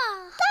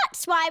are.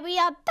 That's why we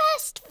are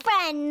best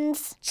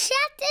friends.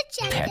 Chatter,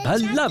 chatter, Peppa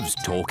chatter, loves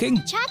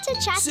talking. Chatter,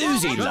 chatter.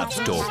 Suzy loves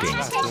talking.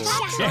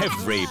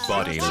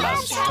 Everybody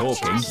loves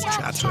talking.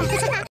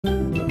 Chatter.